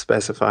have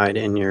specified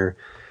in your,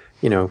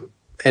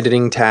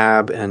 editing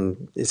tab,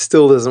 and it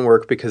still doesn't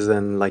work because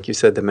then, like you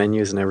said, the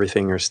menus and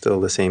everything are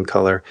still the same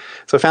color.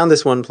 So I found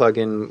this one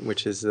plugin,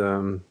 which is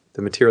the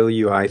Material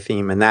UI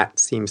theme, and that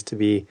seems to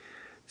be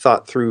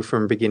thought through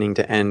from beginning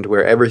to end,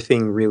 where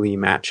everything really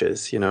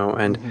matches,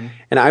 and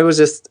I was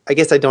just, I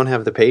guess I don't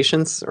have the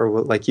patience,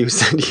 or like you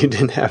said, you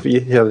have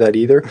that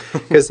either,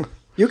 because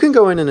you can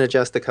go in and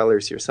adjust the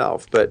colors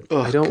yourself, but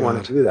I don't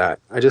want to do that.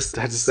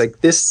 That's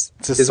like, this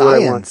is what I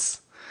want.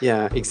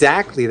 Yeah,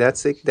 exactly.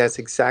 That's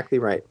exactly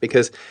right,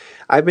 because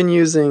I've been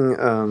using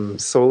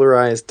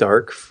Solarized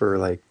Dark for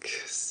like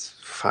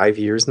 5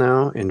 years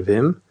now in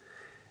Vim,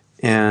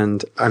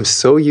 and I'm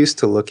so used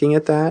to looking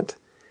at that.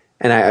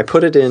 And I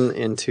put it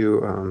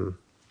into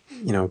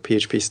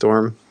PHP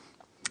Storm,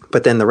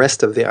 but then the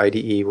rest of the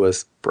IDE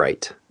was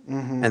bright,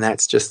 and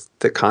that's just,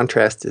 the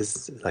contrast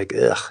is like,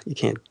 I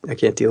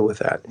can't deal with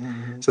that.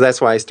 So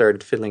that's why I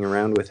started fiddling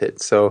around with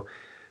it. So,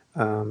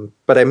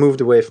 but I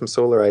moved away from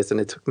Solarized, and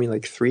it took me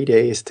like 3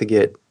 days to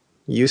get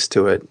used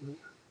to it,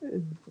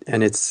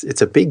 and it's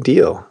a big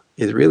deal.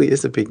 It really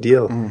is a big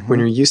deal when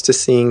you're used to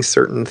seeing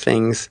certain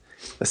things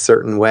a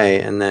certain way,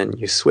 and then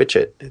you switch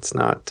it. It's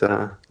not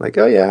like,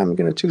 oh yeah, I'm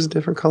going to choose a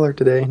different color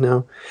today.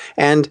 No.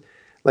 And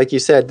like you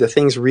said, the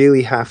things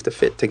really have to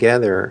fit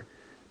together.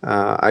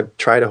 I've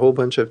tried a whole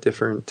bunch of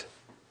different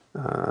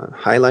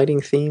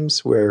highlighting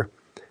themes where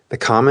the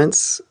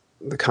comment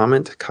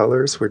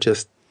colors were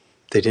just,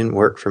 they didn't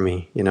work for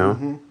me,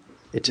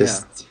 It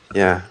just,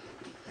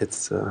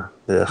 it's,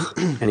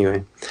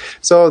 anyway.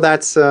 So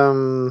that's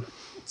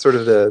sort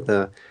of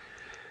the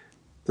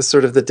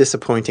sort of the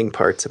disappointing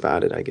parts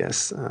about it, I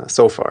guess,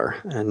 so far.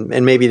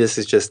 And maybe this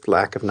is just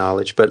lack of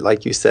knowledge, but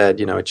like you said,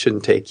 it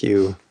shouldn't take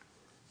you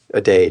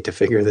a day to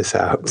figure this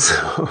out.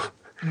 So,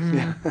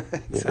 yeah,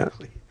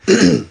 exactly.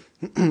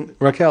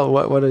 Raquel,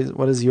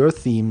 what is your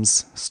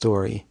theme's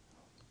story?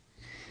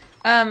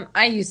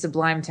 I use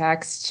Sublime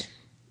Text,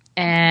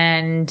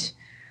 and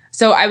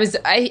so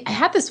I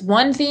had this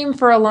one theme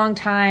for a long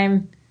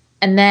time,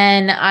 and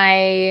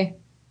then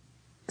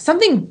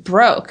something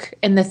broke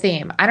in the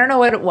theme. I don't know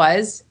what it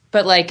was,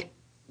 but like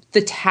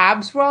the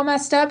tabs were all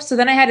messed up. So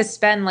then I had to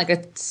spend like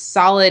a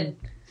solid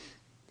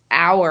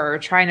hour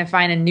trying to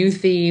find a new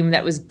theme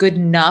that was good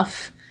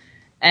enough.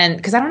 And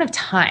because I don't have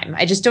time,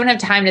 I just don't have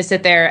time to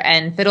sit there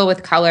and fiddle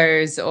with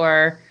colors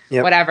or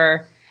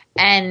whatever.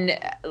 And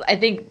I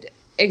think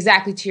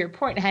exactly to your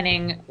point,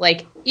 Henning,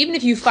 like even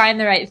if you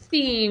find the right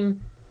theme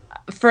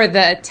for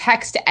the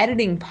text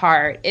editing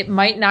part, it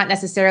might not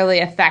necessarily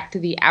affect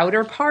the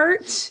outer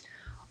part.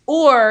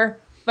 Or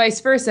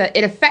vice versa,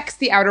 it affects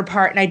the outer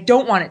part, and I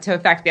don't want it to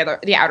affect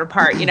the outer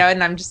part,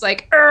 and I'm just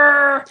like,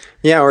 Urgh!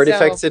 Yeah, or it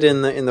affects it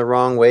in the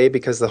wrong way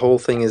because the whole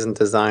thing isn't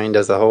designed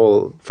as a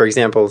whole. For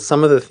example,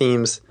 some of the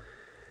themes,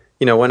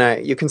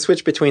 you can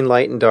switch between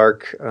light and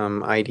dark,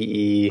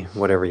 IDE,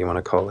 whatever you want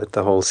to call it,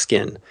 the whole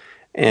skin,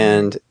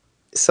 and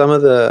some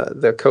of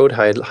the code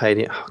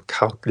highlighting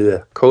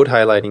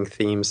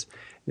themes,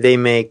 they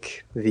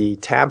make the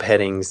tab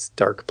headings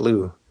dark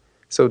blue.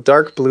 So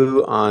dark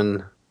blue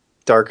on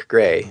dark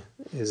gray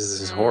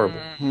is horrible,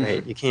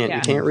 right? You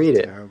can't read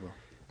it. Terrible.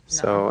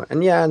 So,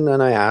 and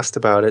then I asked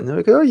about it, and they're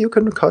like, oh, you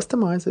can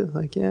customize it.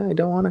 Like, yeah, I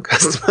don't want to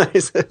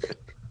customize it.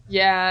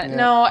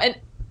 No, and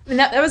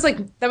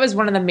that was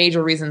one of the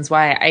major reasons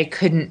why I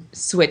couldn't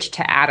switch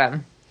to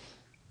Atom.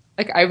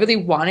 Like, I really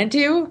wanted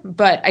to,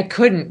 but I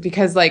couldn't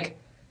because like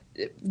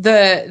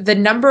the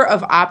number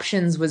of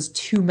options was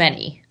too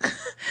many,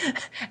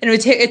 and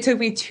it took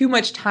me too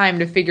much time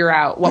to figure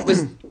out what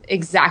was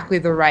exactly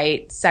the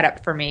right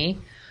setup for me.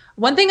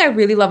 One thing I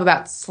really love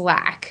about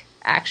Slack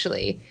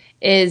actually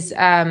is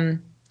so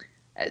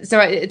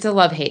it's a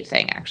love-hate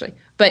thing actually,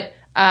 but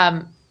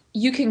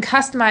you can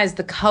customize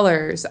the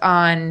colors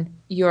on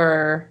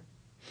your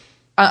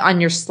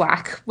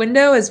Slack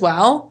window as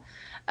well.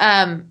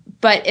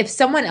 But if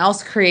someone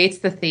else creates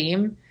the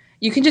theme,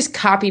 you can just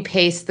copy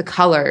paste the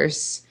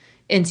colors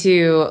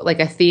into like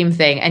a theme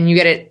thing, and you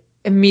get it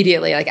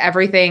immediately. Like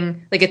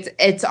everything, like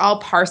it's all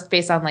parsed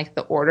based on like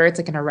the order. It's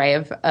like an array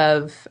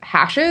of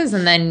hashes,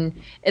 and then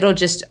it'll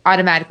just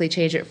automatically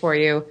change it for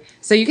you.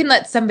 So you can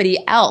let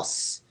somebody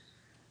else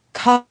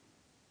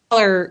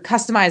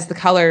customize the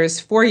colors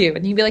for you,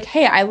 and you'd be like,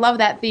 hey, I love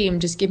that theme,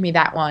 just give me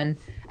that one.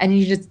 And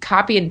you just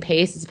copy and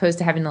paste as opposed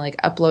to having to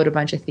like upload a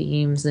bunch of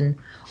themes and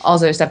all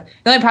sort of stuff.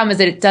 The only problem is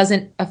that it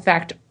doesn't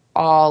affect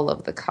all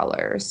of the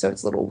colors, so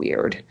it's a little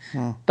weird.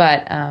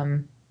 But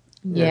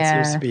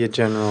it seems to be a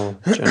general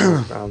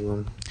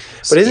problem.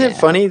 But isn't it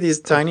funny, these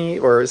tiny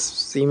or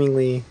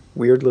seemingly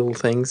weird little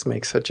things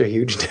make such a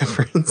huge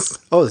difference?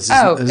 This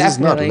is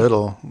not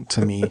little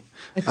to me.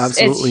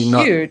 Absolutely it's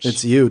not. Huge.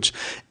 It's huge.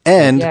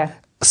 And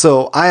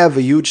so I have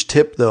a huge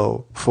tip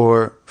though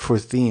for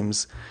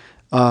themes,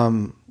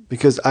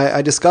 because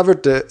I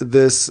discovered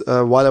this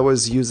while I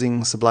was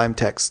using Sublime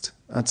Text.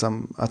 At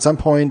some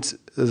point,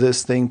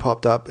 this thing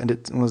popped up, and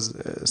it was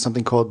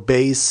something called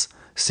Base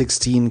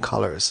 16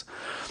 colors.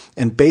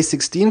 And Base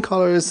 16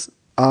 colors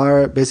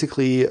are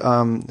basically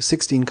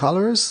 16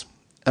 colors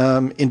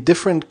in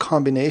different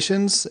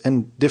combinations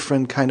and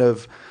different kind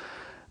of,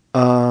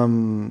 how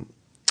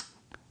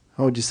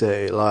would you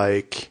say,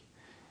 like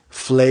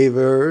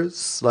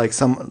flavors. Like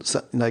some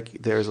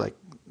like there's like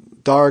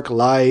dark,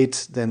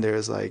 light, then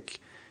there's like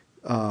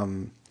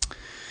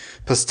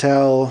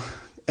pastel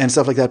and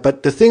stuff like that.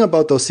 But the thing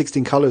about those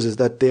 16 colors is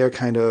that they're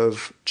kind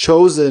of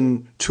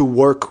chosen to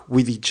work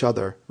with each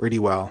other really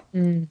well.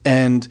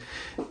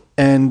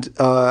 And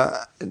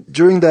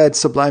during that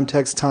Sublime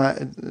Text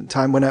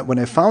time when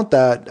I found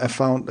that, I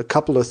found a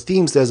couple of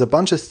themes. There's a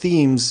bunch of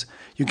themes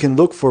you can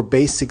look for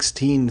Base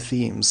 16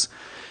 themes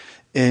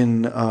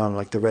in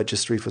like the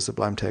registry for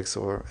Sublime Text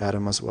or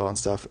Atom as well and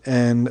stuff.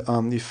 And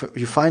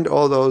you find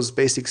all those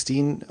Base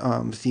 16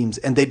 themes,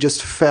 and they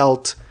just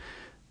felt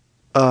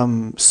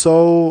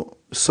so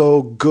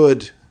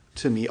good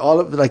to me. All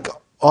of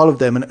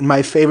them. And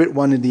my favorite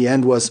one in the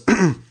end was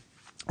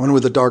one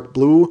with a dark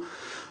blue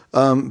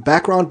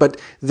background,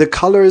 but the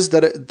colors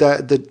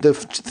the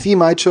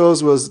theme I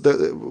chose was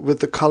with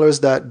the colors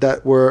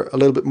that were a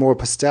little bit more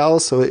pastel.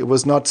 So it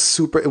was not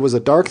super. It was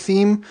a dark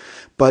theme,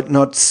 but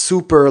not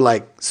super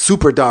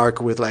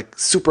dark with like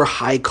super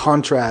high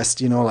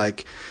contrast.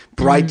 Like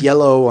bright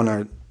yellow on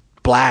a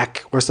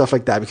black or stuff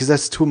like that, because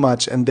that's too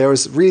much. And there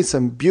was really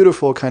some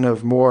beautiful kind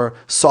of more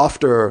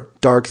softer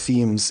dark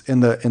themes in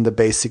the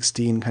Base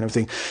 16 kind of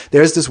thing.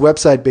 There's this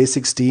website, Base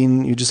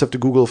 16. You just have to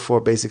Google for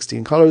Base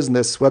 16 colors, and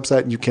this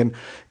website, and you can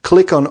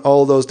click on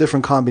all those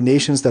different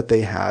combinations that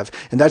they have.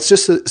 And that's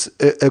just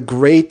a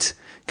great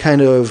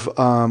kind of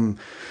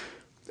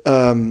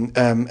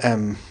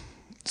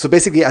so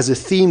basically, as a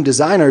theme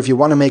designer, if you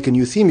want to make a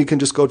new theme, you can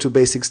just go to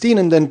Base 16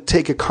 and then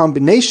take a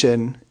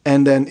combination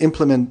and then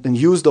implement and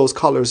use those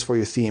colors for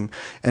your theme.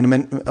 And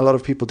a lot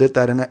of people did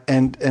that.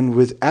 And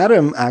with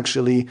Atom,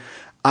 actually,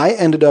 I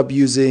ended up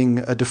using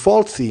a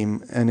default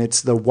theme, and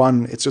it's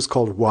just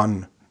called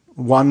One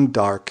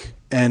Dark.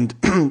 And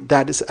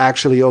that is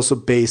actually also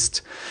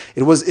based.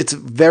 It's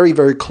very,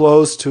 very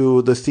close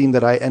to the theme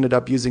that I ended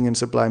up using in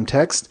Sublime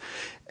Text.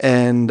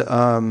 And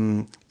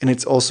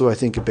it's also, I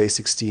think, a Base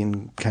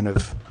 16 kind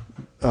of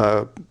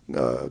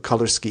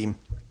color scheme.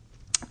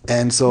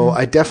 And so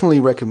I definitely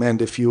recommend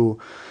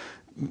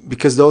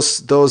because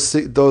those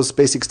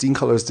Base 16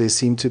 colors, they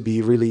seem to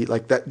be really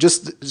like that.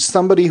 Just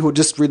somebody who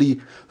just really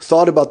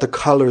thought about the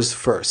colors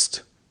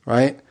first,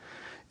 right?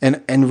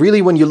 And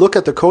really, when you look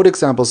at the code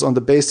examples on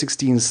the Base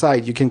 16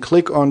 site, you can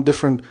click on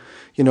different,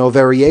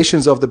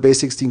 variations of the Base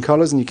 16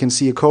 colors, and you can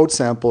see a code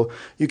sample.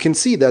 You can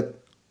see that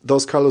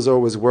those colors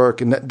always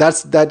work, and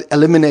that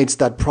eliminates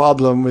that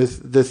problem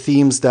with the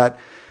themes that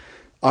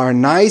are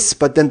nice,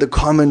 but then the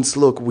comments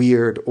look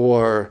weird,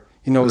 or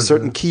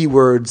certain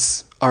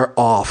keywords are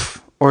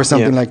off, or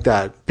something like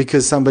that,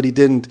 because somebody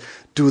didn't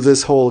do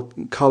this whole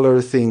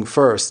color thing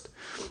first.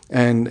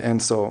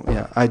 And so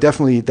I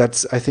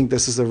think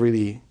this is a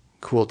really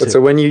cool tip. But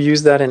so when you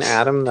use that in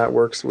Atom, that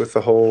works with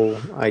the whole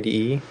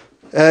IDE?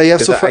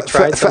 So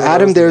for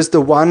Atom, there's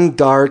the One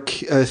Dark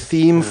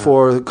theme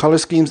for color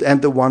schemes,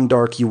 and the One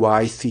Dark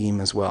UI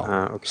theme as well.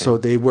 Okay. So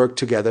they work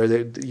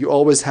together. You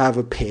always have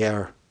a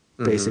pair,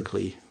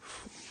 basically.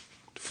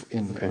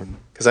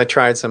 Because I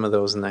tried some of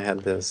those, and I had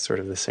the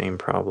same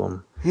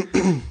problem,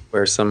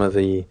 where some of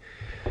the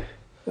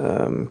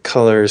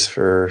colors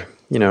for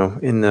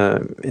in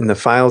the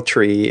file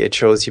tree, it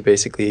shows you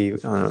basically.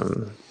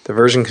 The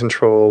version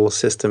control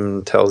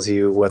system tells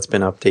you what's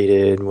been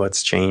updated,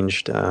 what's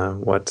changed,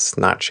 what's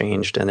not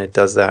changed, and it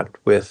does that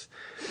with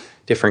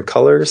different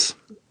colors.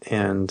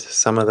 And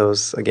some of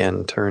those,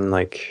 again, turn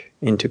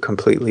into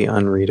completely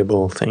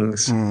unreadable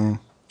things,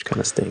 which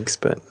kind of stinks.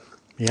 But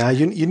yeah,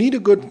 you need a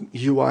good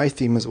UI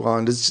theme as well,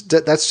 and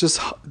that's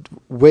just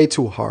way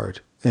too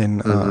hard in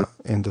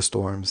the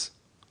storms.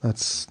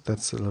 That's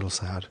a little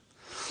sad.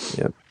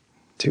 Yep.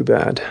 Too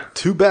bad.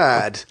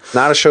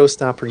 Not a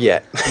showstopper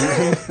yet.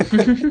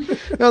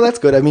 No, that's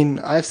good. I mean,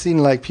 I've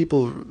seen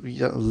people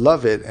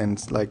love it, and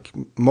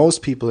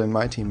most people in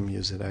my team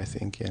use it, I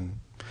think. And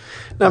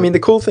no, I mean, the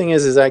cool thing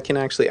is I can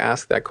actually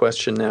ask that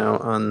question now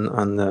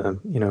on the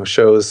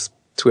show's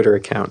Twitter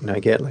account, and I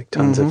get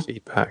tons of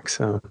feedback.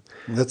 So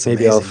that's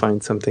maybe amazing. I'll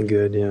find something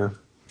good. Yeah.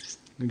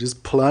 You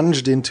just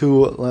plunged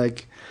into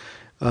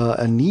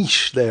a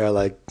niche there,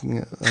 a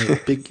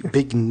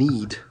big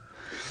need.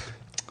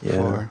 Yeah.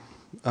 For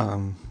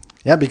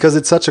Yeah, because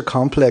it's such a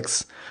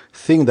complex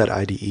thing, that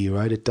IDE,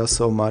 right? It does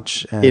so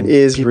much, and it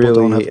is people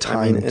really, don't have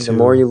time and the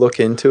more you look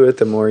into it,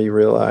 the more you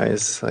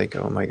realize, like,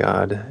 oh my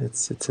God,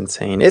 it's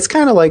insane. It's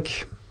kind of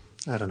like,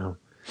 I don't know.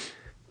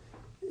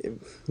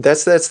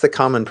 That's the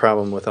common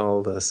problem with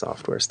all the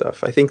software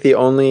stuff. I think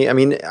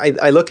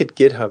I look at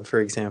GitHub, for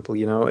example,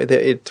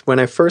 when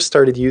I first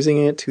started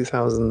using it,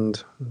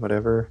 2000,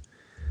 whatever,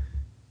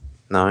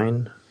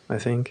 9, I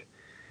think,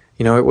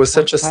 it was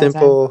such a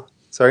simple,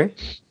 sorry?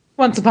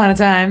 Once upon a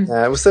time.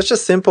 It was such a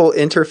simple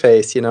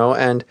interface,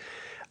 and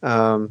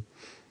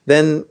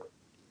then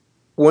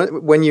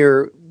when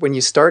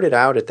you started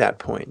out at that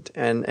point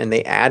and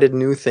they added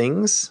new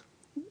things,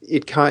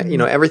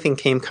 everything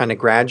came kind of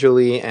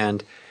gradually,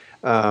 and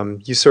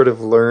you sort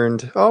of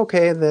learned,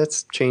 okay,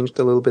 that's changed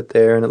a little bit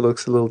there and it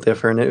looks a little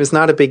different. It was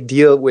not a big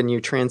deal when you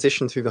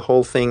transition through the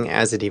whole thing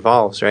as it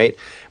evolves, right?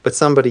 But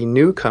somebody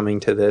new coming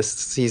to this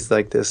sees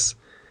like this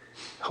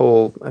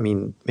whole,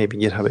 maybe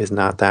GitHub is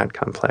not that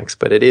complex,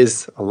 but it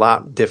is a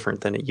lot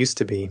different than it used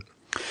to be.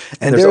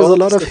 And there's a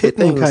lot of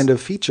hidden kind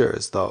of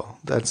features, though.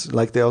 That's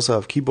like they also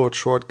have keyboard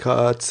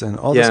shortcuts and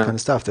all this kind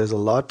of stuff. There's a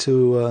lot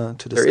to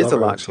discover. There is a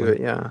lot to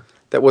it, yeah.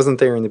 That wasn't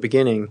there in the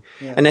beginning.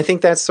 Yeah. And I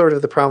think that's sort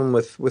of the problem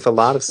with a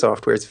lot of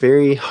software. It's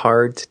very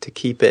hard to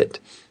keep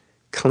it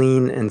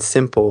clean and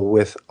simple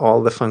with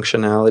all the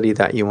functionality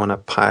that you want to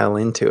pile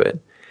into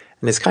it.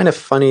 And it's kind of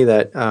funny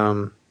that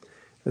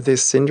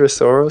this Sindra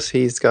Soros,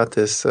 he's got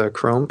this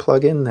Chrome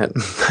plugin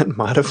that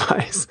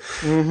modifies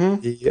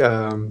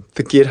the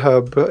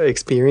GitHub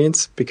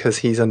experience because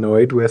he's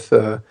annoyed with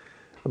a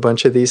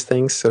bunch of these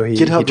things. So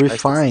GitHub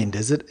Refined,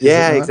 is it?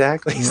 Yeah,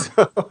 exactly. Yeah.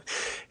 So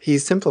he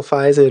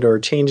simplifies it or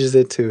changes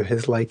it to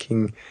his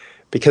liking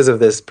because of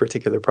this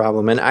particular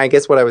problem. And I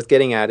guess what I was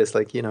getting at is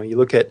like, you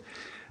look at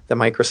the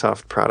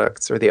Microsoft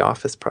products or the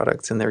Office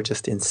products and they're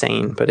just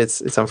insane. But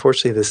it's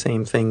unfortunately the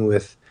same thing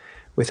with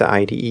the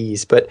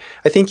IDEs. But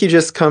I think you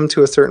just come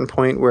to a certain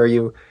point where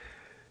you,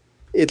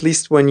 at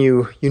least when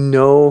you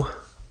know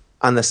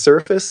on the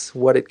surface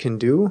what it can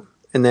do,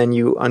 and then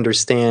you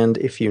understand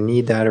if you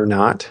need that or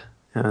not.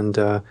 And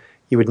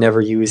you would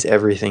never use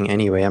everything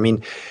anyway. I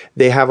mean,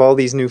 they have all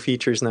these new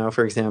features now,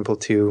 for example,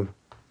 to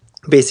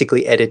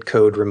basically edit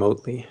code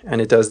remotely.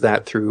 And it does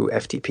that through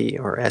FTP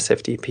or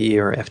SFTP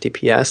or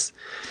FTPS.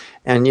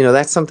 And,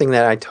 that's something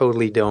that I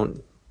totally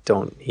don't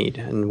need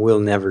and will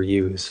never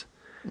use.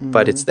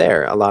 But it's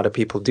there. A lot of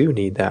people do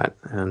need that.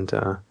 And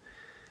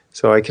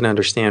so I can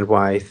understand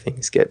why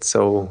things get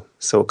so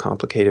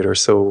complicated or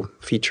so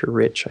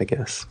feature-rich, I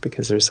guess,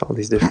 because there's all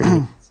these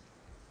different...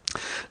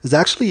 There's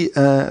actually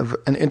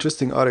an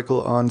interesting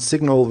article on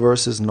signal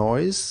versus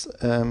noise.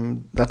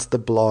 That's the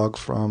blog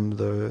from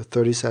the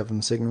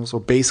 37 Signals, or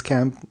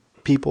Basecamp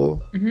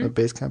people.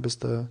 Basecamp is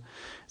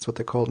what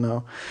they're called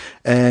now.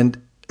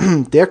 And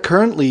they're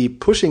currently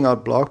pushing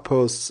out blog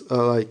posts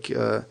like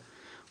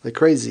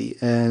crazy.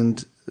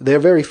 And they're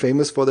very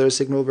famous for their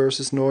signal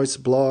versus noise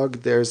blog.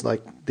 There's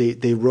like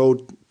they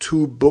wrote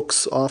 2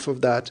 books off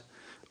of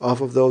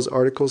those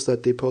articles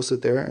that they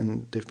posted there,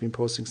 and they've been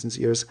posting since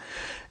years.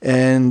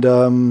 And they're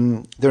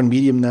on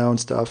Medium now and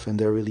stuff, and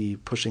they're really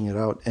pushing it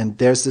out. And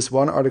there's this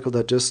one article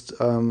that just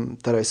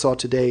that I saw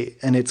today,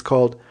 and it's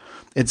called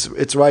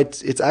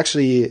it's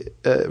actually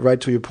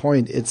right to your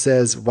point. It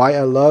says, "Why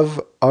I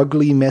love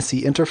ugly,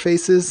 messy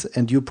interfaces,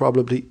 and you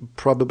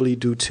probably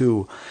do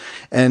too."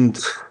 And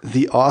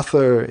the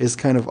author is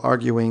kind of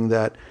arguing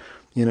that,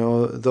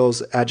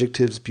 those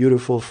adjectives,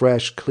 beautiful,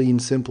 fresh, clean,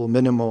 simple,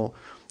 minimal,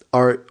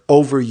 are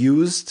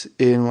overused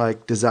in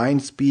like design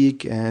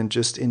speak and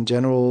just in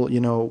general,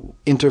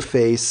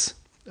 interface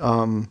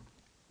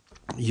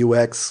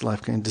UX,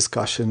 like in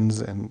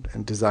discussions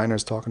and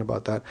designers talking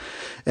about that.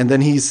 And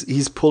then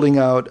he's pulling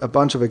out a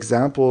bunch of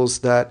examples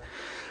that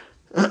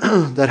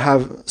that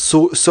have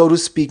so to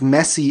speak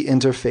messy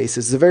interfaces.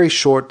 It's a very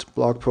short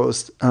blog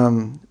post,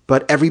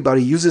 but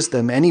everybody uses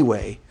them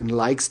anyway and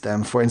likes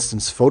them. For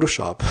instance,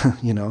 Photoshop,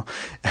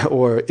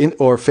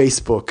 or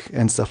Facebook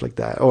and stuff like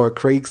that, or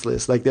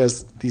Craigslist. Like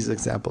there's these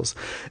examples,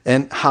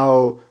 and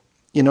how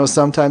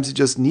sometimes you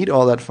just need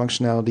all that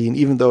functionality, and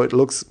even though it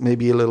looks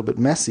maybe a little bit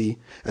messy,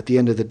 at the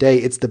end of the day,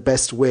 it's the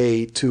best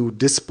way to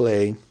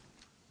display,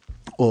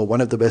 or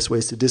one of the best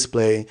ways to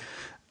display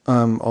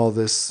all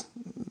the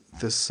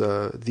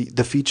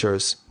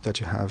features that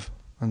you have,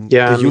 and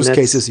the use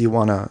cases you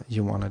wanna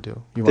do.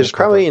 There's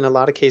probably in a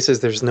lot of cases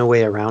there's no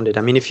way around it.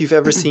 I mean, if you've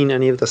ever seen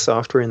any of the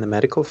software in the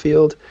medical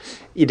field,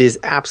 it is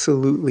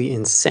absolutely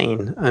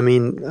insane. I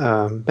mean,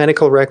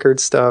 medical record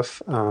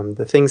stuff,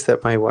 the things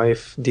that my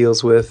wife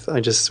deals with.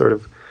 I just sort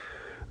of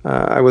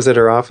I was at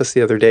her office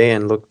the other day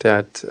and looked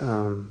at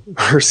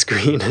her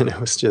screen, and it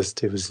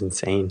was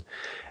insane.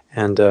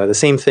 And the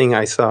same thing,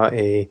 I saw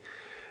a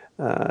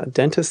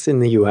dentist in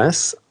the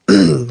U.S.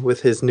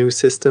 with his new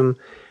system.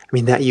 I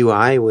mean, that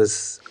UI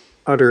was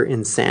utter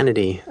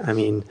insanity. I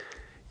mean,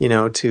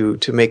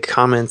 to make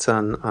comments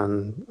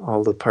on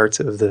all the parts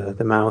of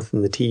the mouth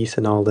and the teeth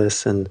and all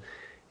this, and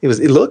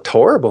it looked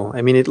horrible.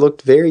 I mean, it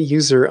looked very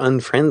user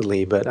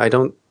unfriendly, but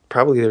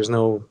there's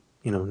no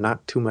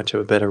not too much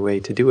of a better way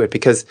to do it,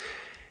 because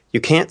you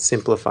can't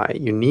simplify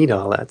it. You need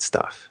all that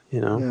stuff,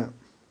 Yeah.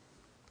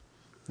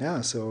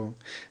 Yeah, so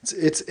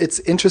it's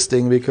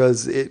interesting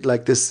because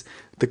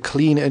the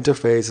clean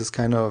interface is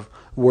kind of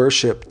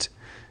worshipped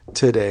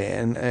today,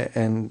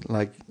 and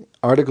like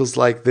articles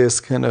like this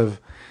kind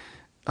of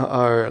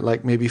are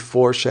like maybe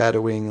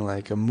foreshadowing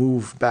like a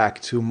move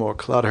back to more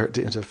cluttered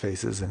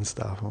interfaces and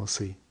stuff. We'll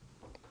see,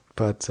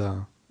 but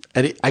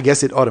I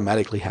guess it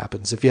automatically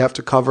happens if you have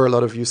to cover a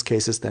lot of use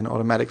cases. Then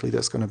automatically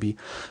there's going to be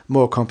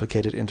more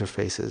complicated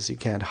interfaces. You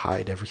can't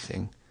hide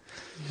everything.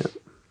 Yeah.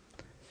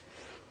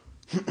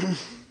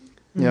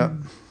 Yeah.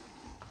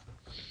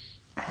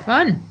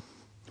 Fun.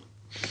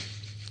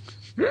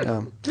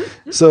 Yeah.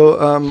 So,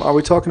 are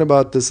we talking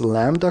about this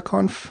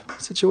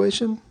LambdaConf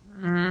situation?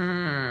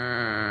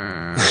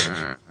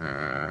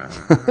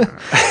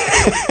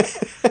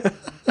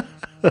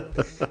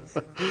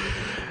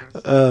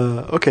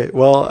 Okay.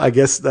 Well, I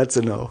guess that's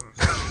a no.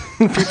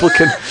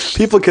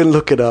 people can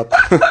look it up.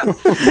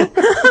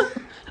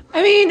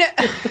 I mean,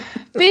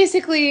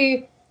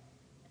 basically,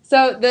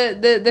 so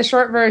the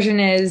short version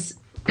is,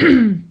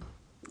 in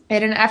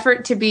an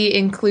effort to be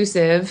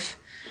inclusive,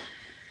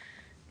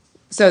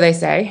 so they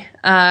say,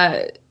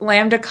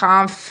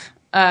 LambdaConf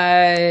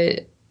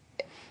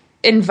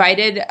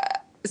invited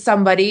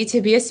somebody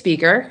to be a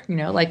speaker,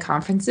 like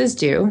conferences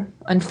do.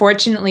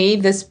 Unfortunately,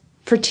 this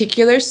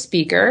particular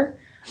speaker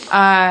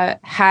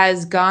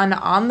has gone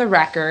on the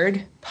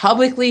record,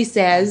 publicly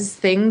says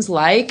things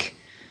like,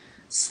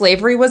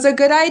 slavery was a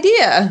good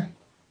idea.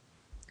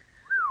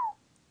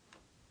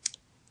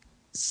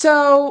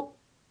 So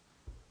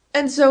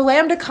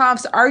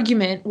LambdaConf's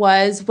argument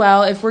was,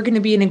 well, if we're going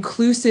to be an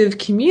inclusive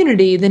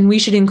community, then we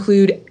should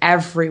include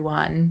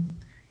everyone,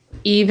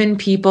 even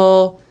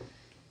people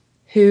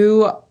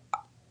who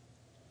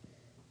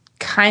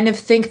kind of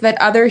think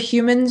that other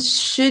humans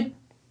should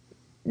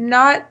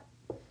not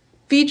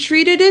be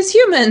treated as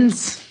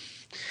humans.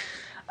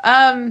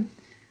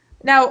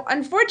 Now,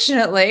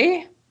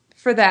 unfortunately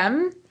for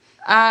them,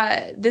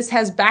 this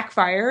has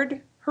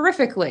backfired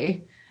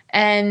horrifically.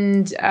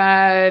 And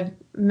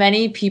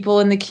many people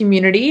in the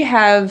community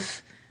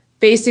have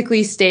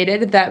basically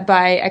stated that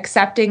by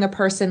accepting a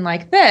person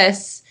like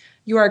this,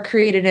 you are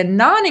creating a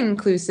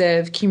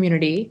non-inclusive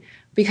community,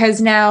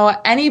 because now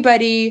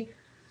anybody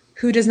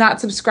who does not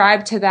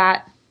subscribe to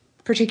that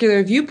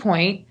particular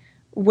viewpoint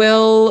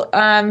will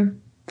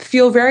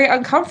feel very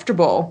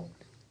uncomfortable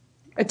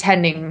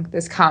attending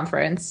this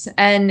conference.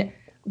 And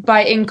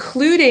by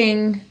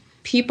including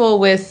people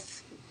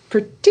with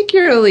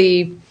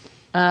particularly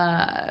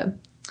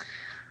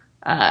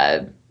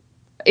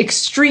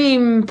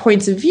extreme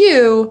points of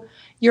view,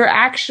 you're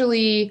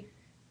actually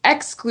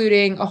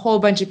excluding a whole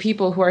bunch of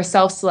people who are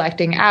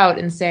self-selecting out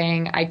and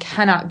saying, I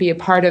cannot be a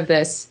part of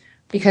this,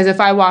 because if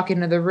I walk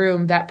into the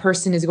room, that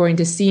person is going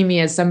to see me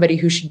as somebody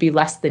who should be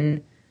less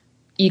than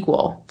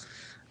equal.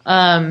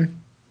 And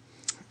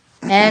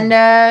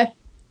I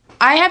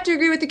have to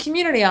agree with the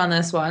community on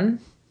this one.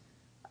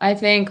 I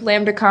think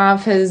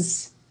LambdaConf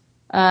has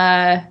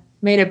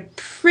made a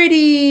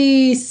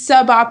pretty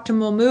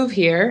suboptimal move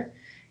here.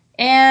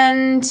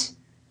 And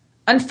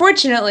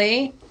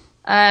unfortunately,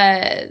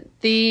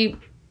 the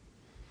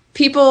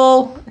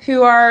people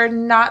who are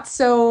not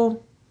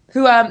so,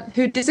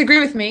 who disagree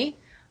with me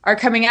are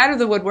coming out of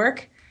the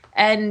woodwork,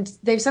 and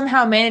they've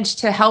somehow managed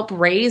to help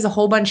raise a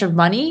whole bunch of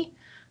money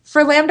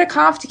for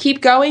LambdaConf to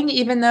keep going,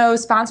 even though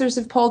sponsors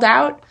have pulled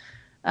out.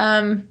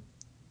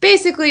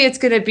 Basically, it's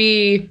going to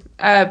be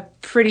a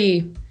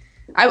pretty...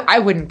 I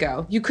wouldn't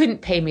go. You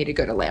couldn't pay me to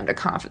go to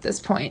LambdaConf at this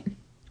point.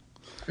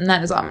 And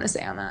that is all I'm going to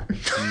say on that.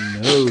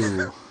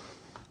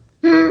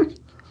 No.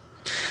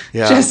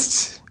 Yeah.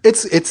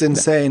 It's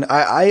insane.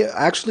 I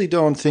actually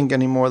don't think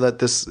anymore that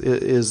this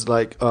is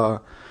like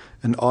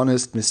an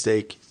honest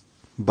mistake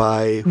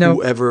by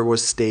whoever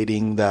was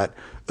stating that,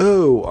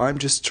 oh, I'm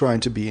just trying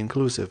to be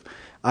inclusive.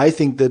 I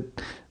think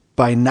that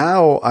by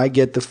now I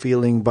get the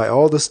feeling by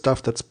all the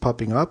stuff that's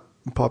popping up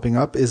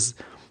is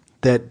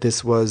that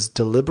this was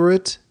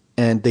deliberate,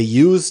 and they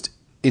used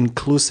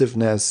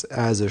inclusiveness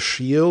as a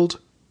shield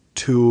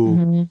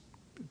to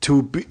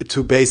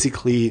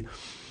basically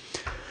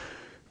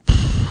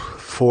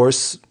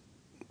force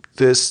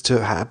this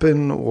to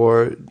happen,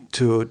 or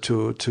to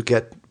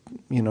get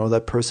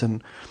that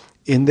person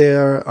in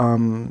there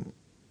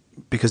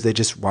because they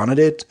just wanted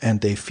it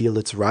and they feel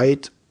it's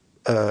right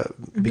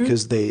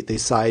because they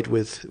side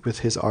with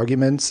his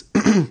arguments.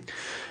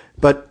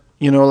 But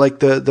like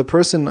the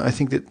person, I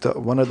think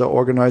that one of the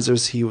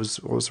organizers, he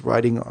was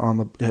writing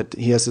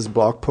he has his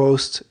blog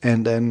post,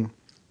 and then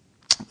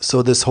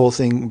so this whole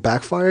thing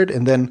backfired,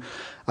 and then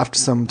after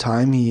some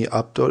time he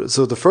uploaded.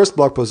 So the first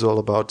blog post was all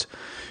about,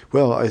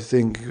 well, I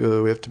think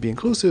we have to be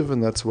inclusive,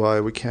 and that's why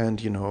we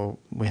can't,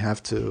 we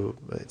have to,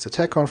 it's a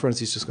tech conference,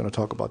 he's just going to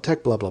talk about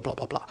tech, blah, blah, blah,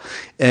 blah, blah.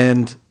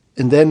 And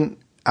then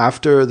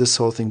after this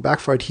whole thing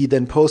backfired, he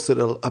then posted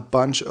a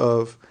bunch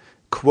of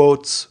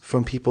quotes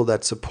from people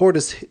that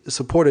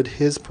supported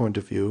his point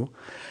of view.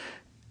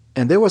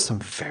 and there was some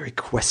very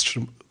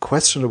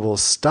questionable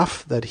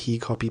stuff that he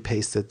copy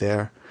pasted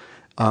there,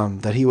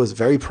 that he was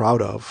very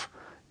proud of,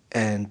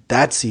 and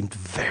that seemed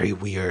very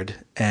weird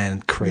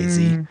and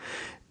crazy.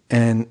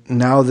 And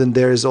now then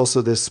there is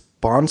also this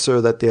sponsor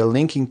that they're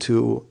linking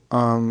to,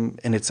 and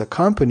it's a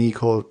company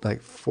called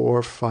like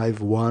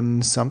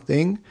 451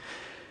 something,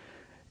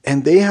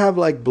 and they have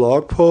like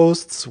blog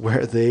posts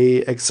where they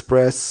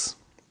express,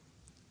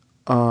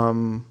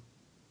 what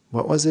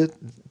was it?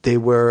 They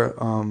were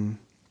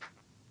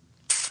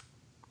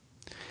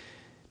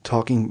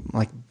talking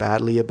like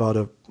badly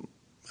about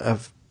a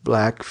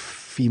black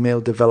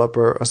female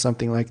developer or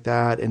something like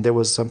that, and there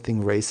was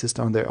something racist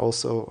on there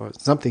also, or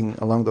something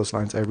along those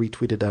lines. I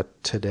retweeted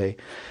that today,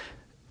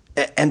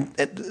 and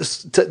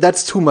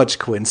that's too much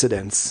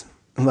coincidence.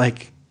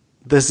 Like,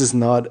 this is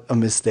not a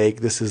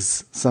mistake. This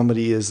is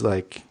somebody is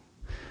like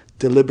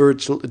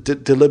deliberately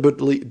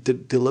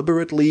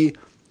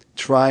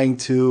trying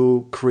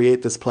to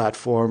create this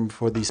platform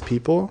for these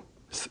people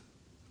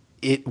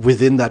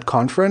within that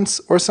conference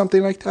or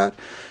something like that.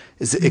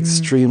 Is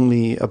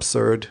extremely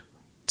absurd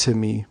to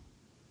me,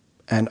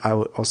 and I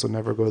would also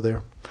never go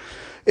there.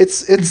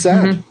 It's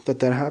sad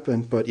that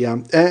happened, but yeah,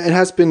 it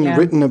has been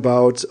written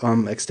about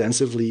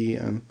extensively,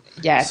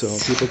 yes. So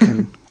people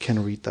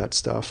can read that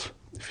stuff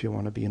if you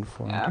want to be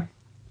informed.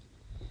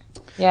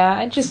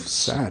 Yeah,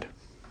 sad.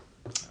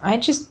 I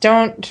just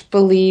don't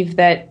believe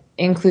that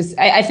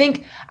I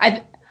think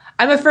I'm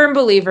a firm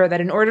believer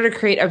that in order to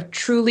create a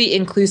truly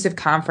inclusive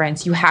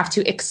conference, you have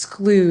to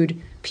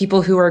exclude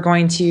people who are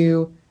going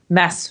to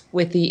mess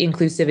with the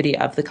inclusivity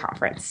of the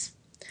conference.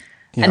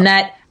 Yeah. And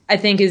that, I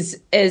think, is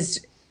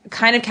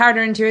kind of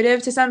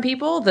counterintuitive to some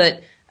people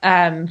that,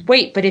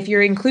 wait, but if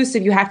you're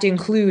inclusive, you have to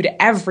include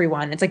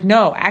everyone. It's like,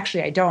 no,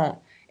 actually, I don't.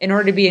 In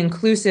order to be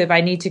inclusive, I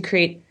need to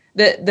create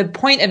the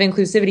point of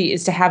inclusivity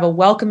is to have a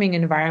welcoming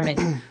environment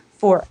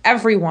for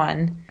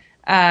everyone.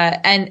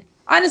 And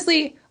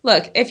honestly,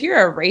 look, if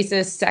you're a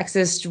racist,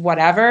 sexist,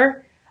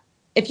 whatever,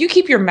 if you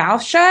keep your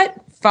mouth shut,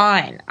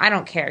 fine. I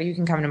don't care. You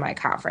can come to my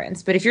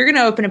conference. But if you're going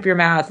to open up your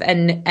mouth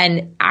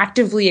and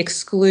actively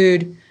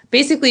exclude,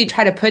 basically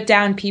try to put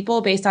down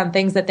people based on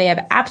things that they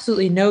have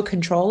absolutely no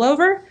control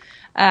over,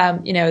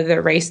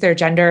 their race, their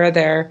gender,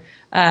 their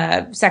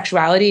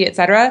sexuality,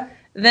 etc.,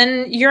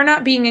 then you're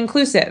not being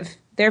inclusive.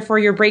 Therefore,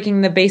 you're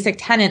breaking the basic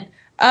tenet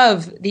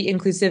of the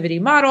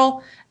inclusivity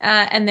model.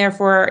 And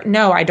therefore,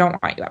 no, I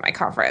don't want you at my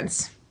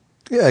conference.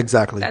 Yeah,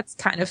 exactly. That's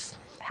kind of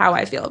how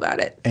I feel about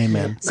it.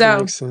 Amen. So that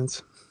makes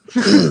sense.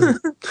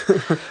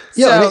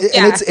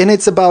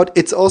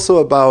 It's also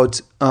about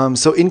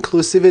so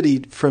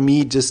inclusivity for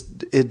me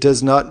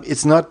it's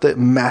not the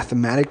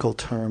mathematical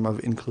term of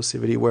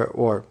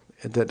inclusivity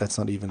that's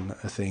not even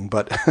a thing,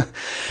 but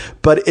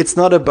it's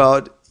not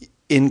about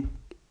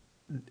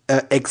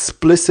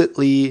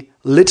explicitly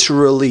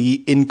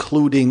literally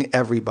including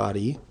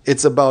everybody.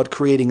 It's about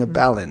creating a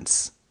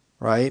balance,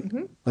 right?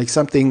 Like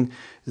something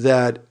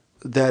that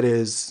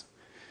is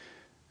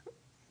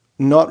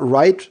not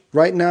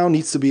right now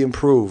needs to be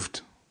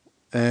improved,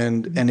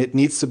 and it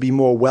needs to be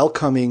more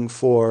welcoming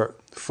for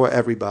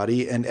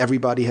everybody, and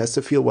everybody has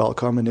to feel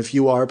welcome. And if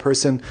you are a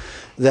person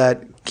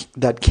that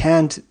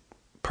can't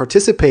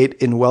participate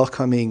in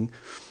welcoming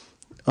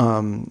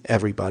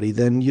everybody,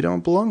 then you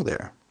don't belong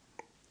there.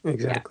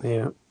 Exactly.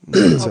 Yeah.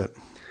 That's it.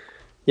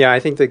 Yeah, I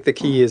think that the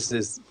key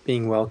is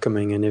being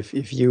welcoming, and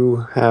if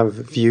you have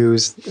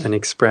views and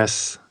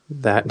express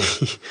that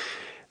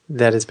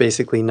that is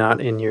basically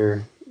not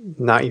your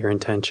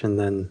intention,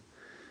 then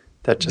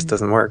that just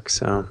doesn't work.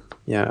 So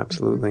yeah,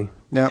 absolutely.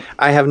 Yeah.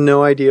 I have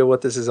no idea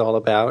what this is all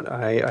about.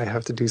 I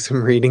have to do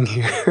some reading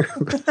here.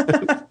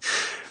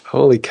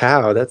 Holy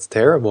cow, that's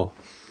terrible.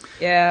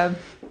 Yeah.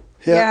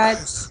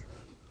 It's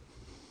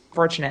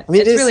fortunate. I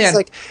mean,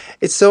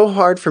 it's so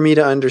hard for me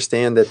to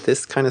understand that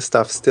this kind of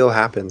stuff still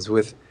happens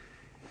with,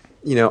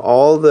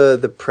 all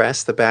the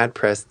press, the bad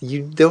press.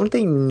 Don't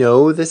they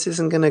know this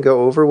isn't going to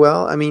go over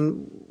well? I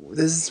mean,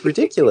 this is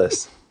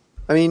ridiculous.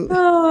 I mean,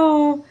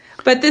 no,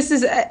 but this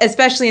is,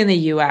 especially in the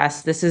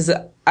U.S., this is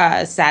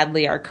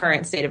sadly our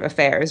current state of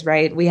affairs,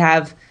 right? We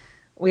have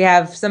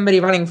somebody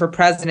running for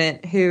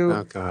president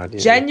who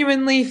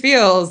genuinely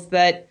feels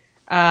that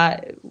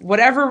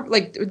whatever,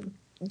 like,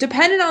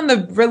 dependent on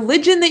the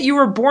religion that you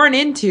were born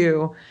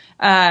into,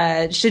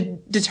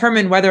 should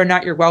determine whether or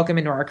not you're welcome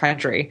into our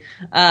country.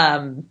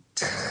 Don't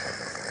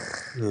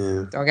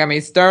get me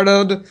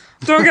started.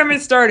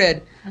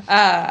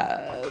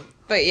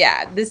 But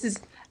yeah, this is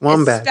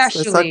Wombats.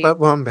 Let's talk about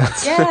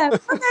wombats. Yeah,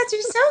 wombats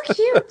are so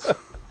cute.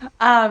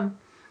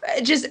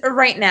 Just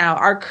right now,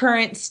 our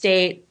current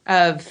state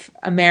of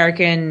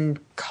American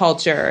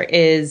culture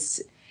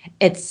is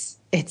it's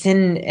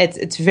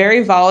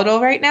very volatile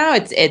right now.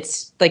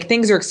 It's like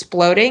things are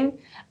exploding,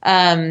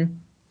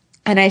 and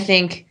I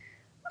think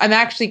I'm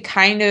actually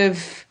kind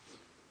of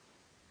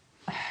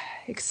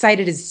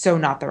excited. Is so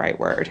not the right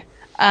word.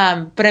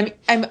 But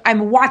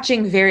I'm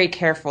watching very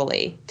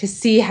carefully to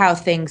see how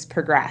things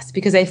progress,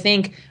 because I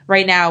think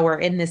right now we're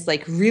in this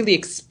like really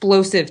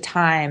explosive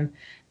time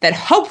that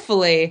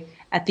hopefully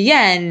at the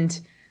end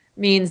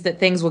means that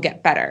things will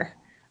get better.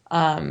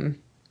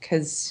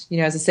 Because,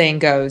 as the saying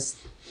goes,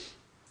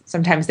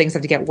 sometimes things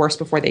have to get worse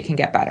before they can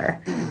get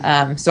better.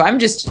 So I'm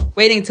just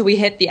waiting until we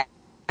hit the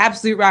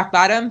absolute rock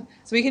bottom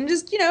so we can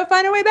just,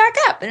 find our way back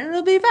up and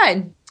it'll be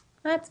fine.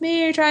 That's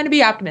me trying to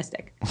be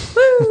optimistic.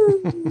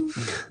 Woo!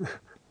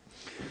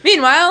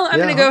 Meanwhile, I'm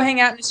going to go hang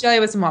out in Australia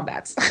with some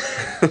wombats.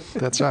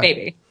 That's right.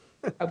 Maybe.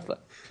 Hopefully.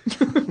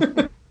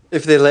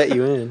 If they let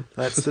you in.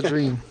 That's the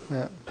dream.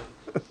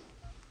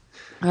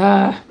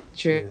 Yeah.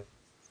 True.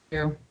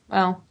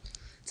 Well,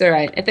 it's all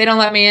right. If they don't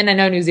let me in, I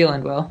know New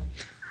Zealand will.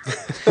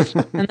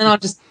 And then I'll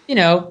just,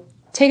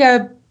 take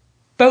a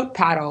boat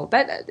paddle.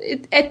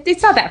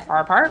 It's not that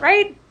far apart,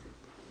 right?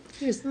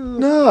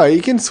 No,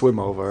 you can swim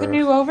over.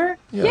 Canoe over?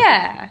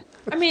 Yeah.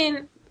 I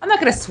mean, I'm not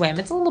going to swim.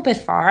 It's a little bit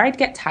far. I'd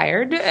get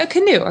tired. A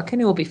canoe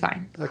will be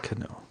fine. A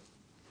canoe.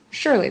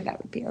 Surely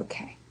that would be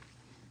okay.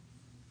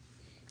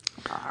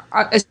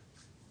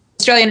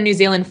 Australian and New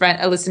Zealand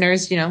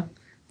listeners,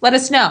 let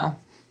us know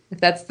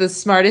if that's the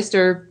smartest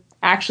or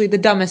actually the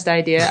dumbest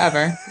idea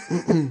ever.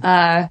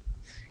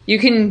 You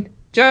can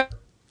join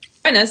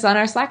us on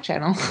our Slack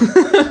channel,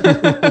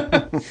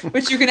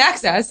 which you can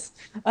access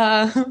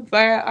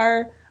via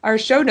our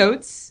show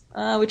notes,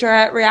 which are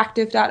at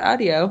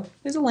reactive.audio.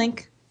 There's a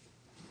link.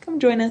 Come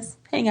join us.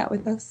 Hang out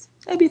with us.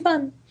 It'd be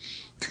fun.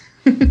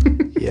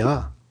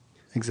 Yeah,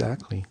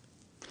 exactly.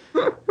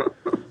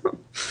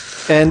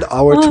 And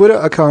our Twitter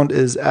account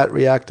is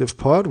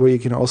 @ReactivePod, where you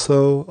can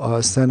also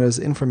send us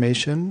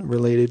information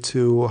related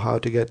to how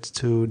to get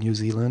to New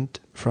Zealand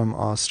from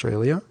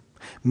Australia.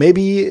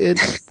 Maybe it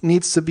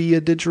needs to be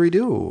a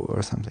didgeridoo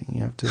or something.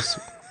 You have to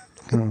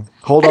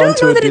hold on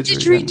to a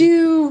didgeridoo.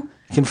 You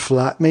can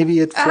fly. Maybe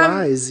it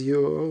flies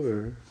you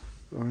over.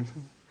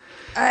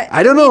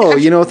 I don't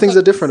know. Things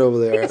are different over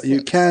there.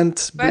 You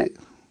can't.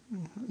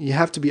 You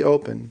have to be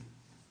open.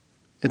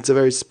 It's a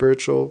very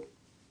spiritual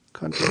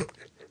country.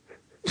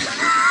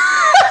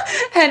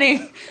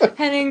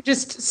 Henning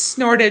just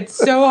snorted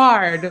so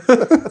hard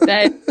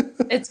that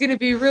it's going to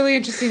be really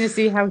interesting to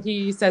see how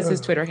he says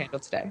his Twitter handle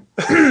today.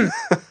 And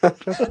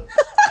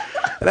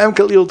I'm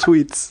Khalil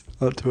Tweets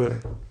on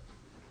Twitter.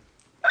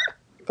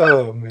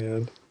 Oh,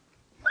 man.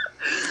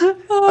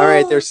 All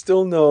right, there's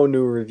still no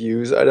new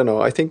reviews. I don't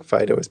know. I think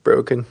Fido is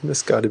broken.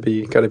 This got to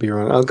be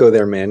wrong. I'll go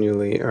there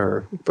manually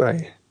or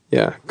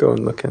go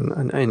and look in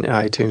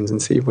iTunes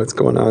and see what's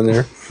going on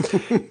there.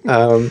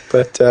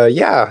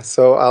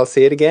 So I'll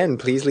say it again.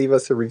 Please leave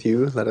us a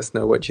review. Let us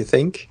know what you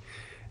think.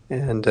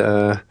 And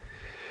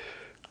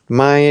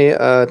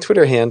my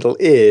Twitter handle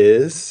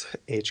is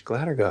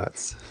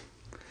HGlattergots.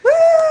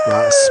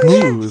 Wow,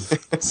 smooth.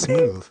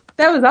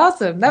 That was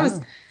awesome. That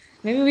was...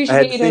 Maybe we should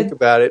I had to think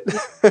about it.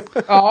 And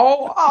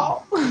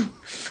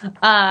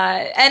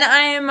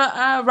I'm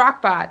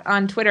Rockbot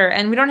on Twitter.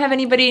 And we don't have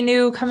anybody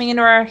new coming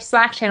into our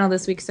Slack channel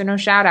this week, so no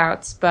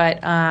shout-outs.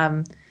 But,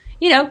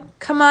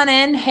 come on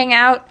in, hang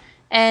out,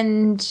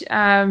 and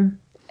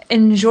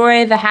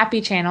enjoy the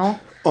happy channel.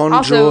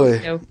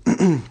 Enjoy.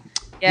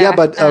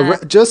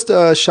 Just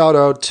a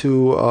shout-out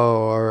to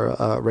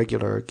our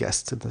regular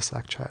guests in the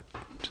Slack chat.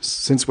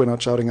 Just since we're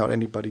not shouting out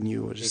anybody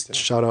new, just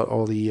shout out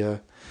all the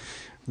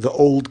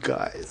old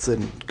guys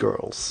and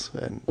girls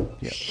and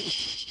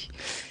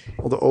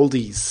all the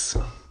oldies.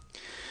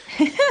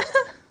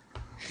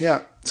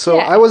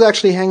 I was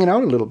actually hanging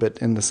out a little bit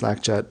in the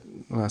Slack chat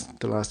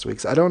the last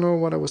weeks. I don't know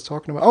what I was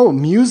talking about. Oh,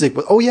 music.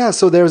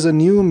 So there's a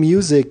new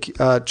music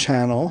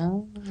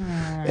channel.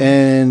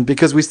 And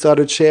because we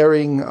started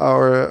sharing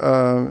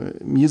our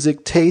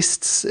music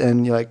tastes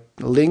and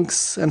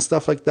links and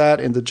stuff like that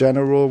in the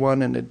general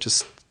one, and it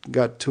just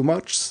got too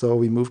much, so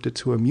we moved it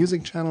to a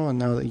music channel, and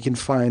now you can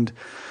find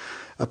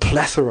a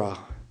plethora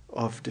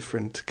of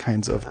different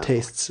kinds of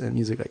tastes and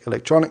music, like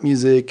electronic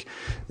music,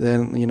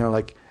 then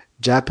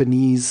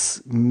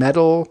Japanese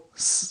metal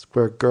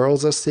where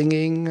girls are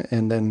singing,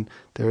 and then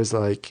there's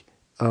of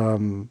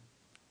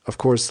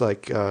course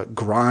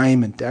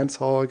grime and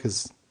dancehall,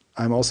 because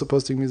I'm also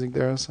posting music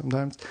there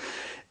sometimes.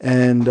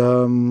 And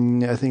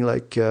I think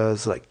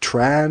it's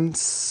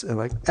trance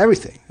and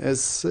everything.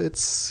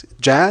 It's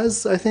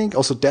jazz, I think,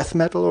 also death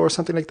metal or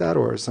something like that,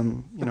 or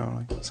some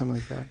something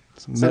like that.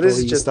 So this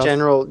is just stuff.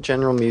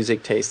 general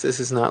music taste.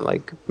 This is not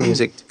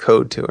music to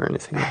code to or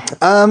anything like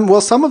that. Well,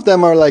 some of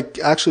them are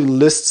actually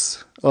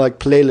lists, or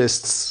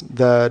playlists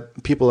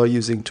that people are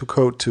using to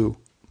code to,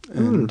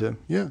 and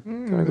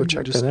gotta go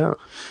check that out.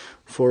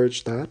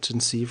 Forage that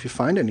and see if you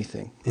find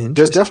anything.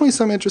 There's definitely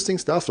some interesting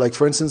stuff.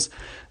 For instance,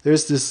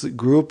 there's this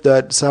group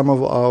that some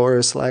of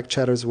our Slack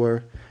chatters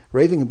were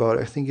raving about.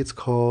 I think it's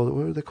called,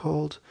 what are they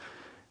called?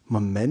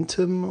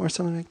 Momentum or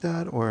something like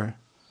that, or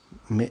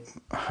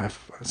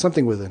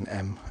something with an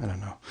M. I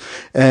don't know.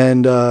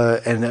 And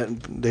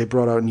then they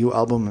brought out a new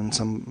album, and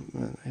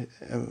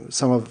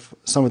some of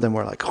them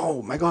were like,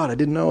 "Oh my God, I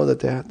didn't know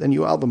that they had a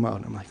new album out."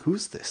 And I'm like,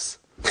 "Who's this?"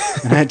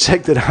 And I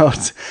checked it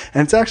out,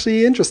 and it's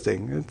actually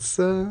interesting. It's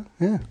cool.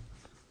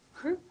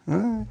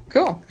 I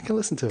can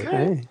listen to it.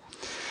 Okay.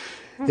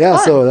 Yeah,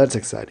 so that's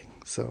exciting.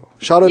 So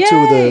shout out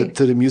Yay!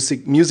 to the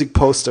music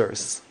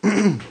posters.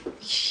 Yay,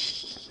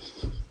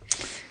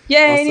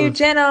 Awesome. new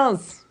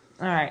channels.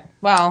 All right.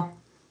 Well,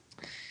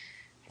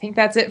 I think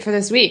that's it for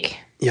this week.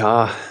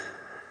 Yeah.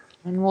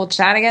 And we'll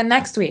chat again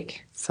next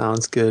week.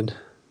 Sounds good.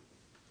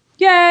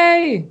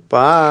 Yay!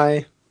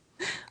 Bye.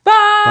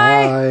 Bye!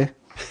 Bye.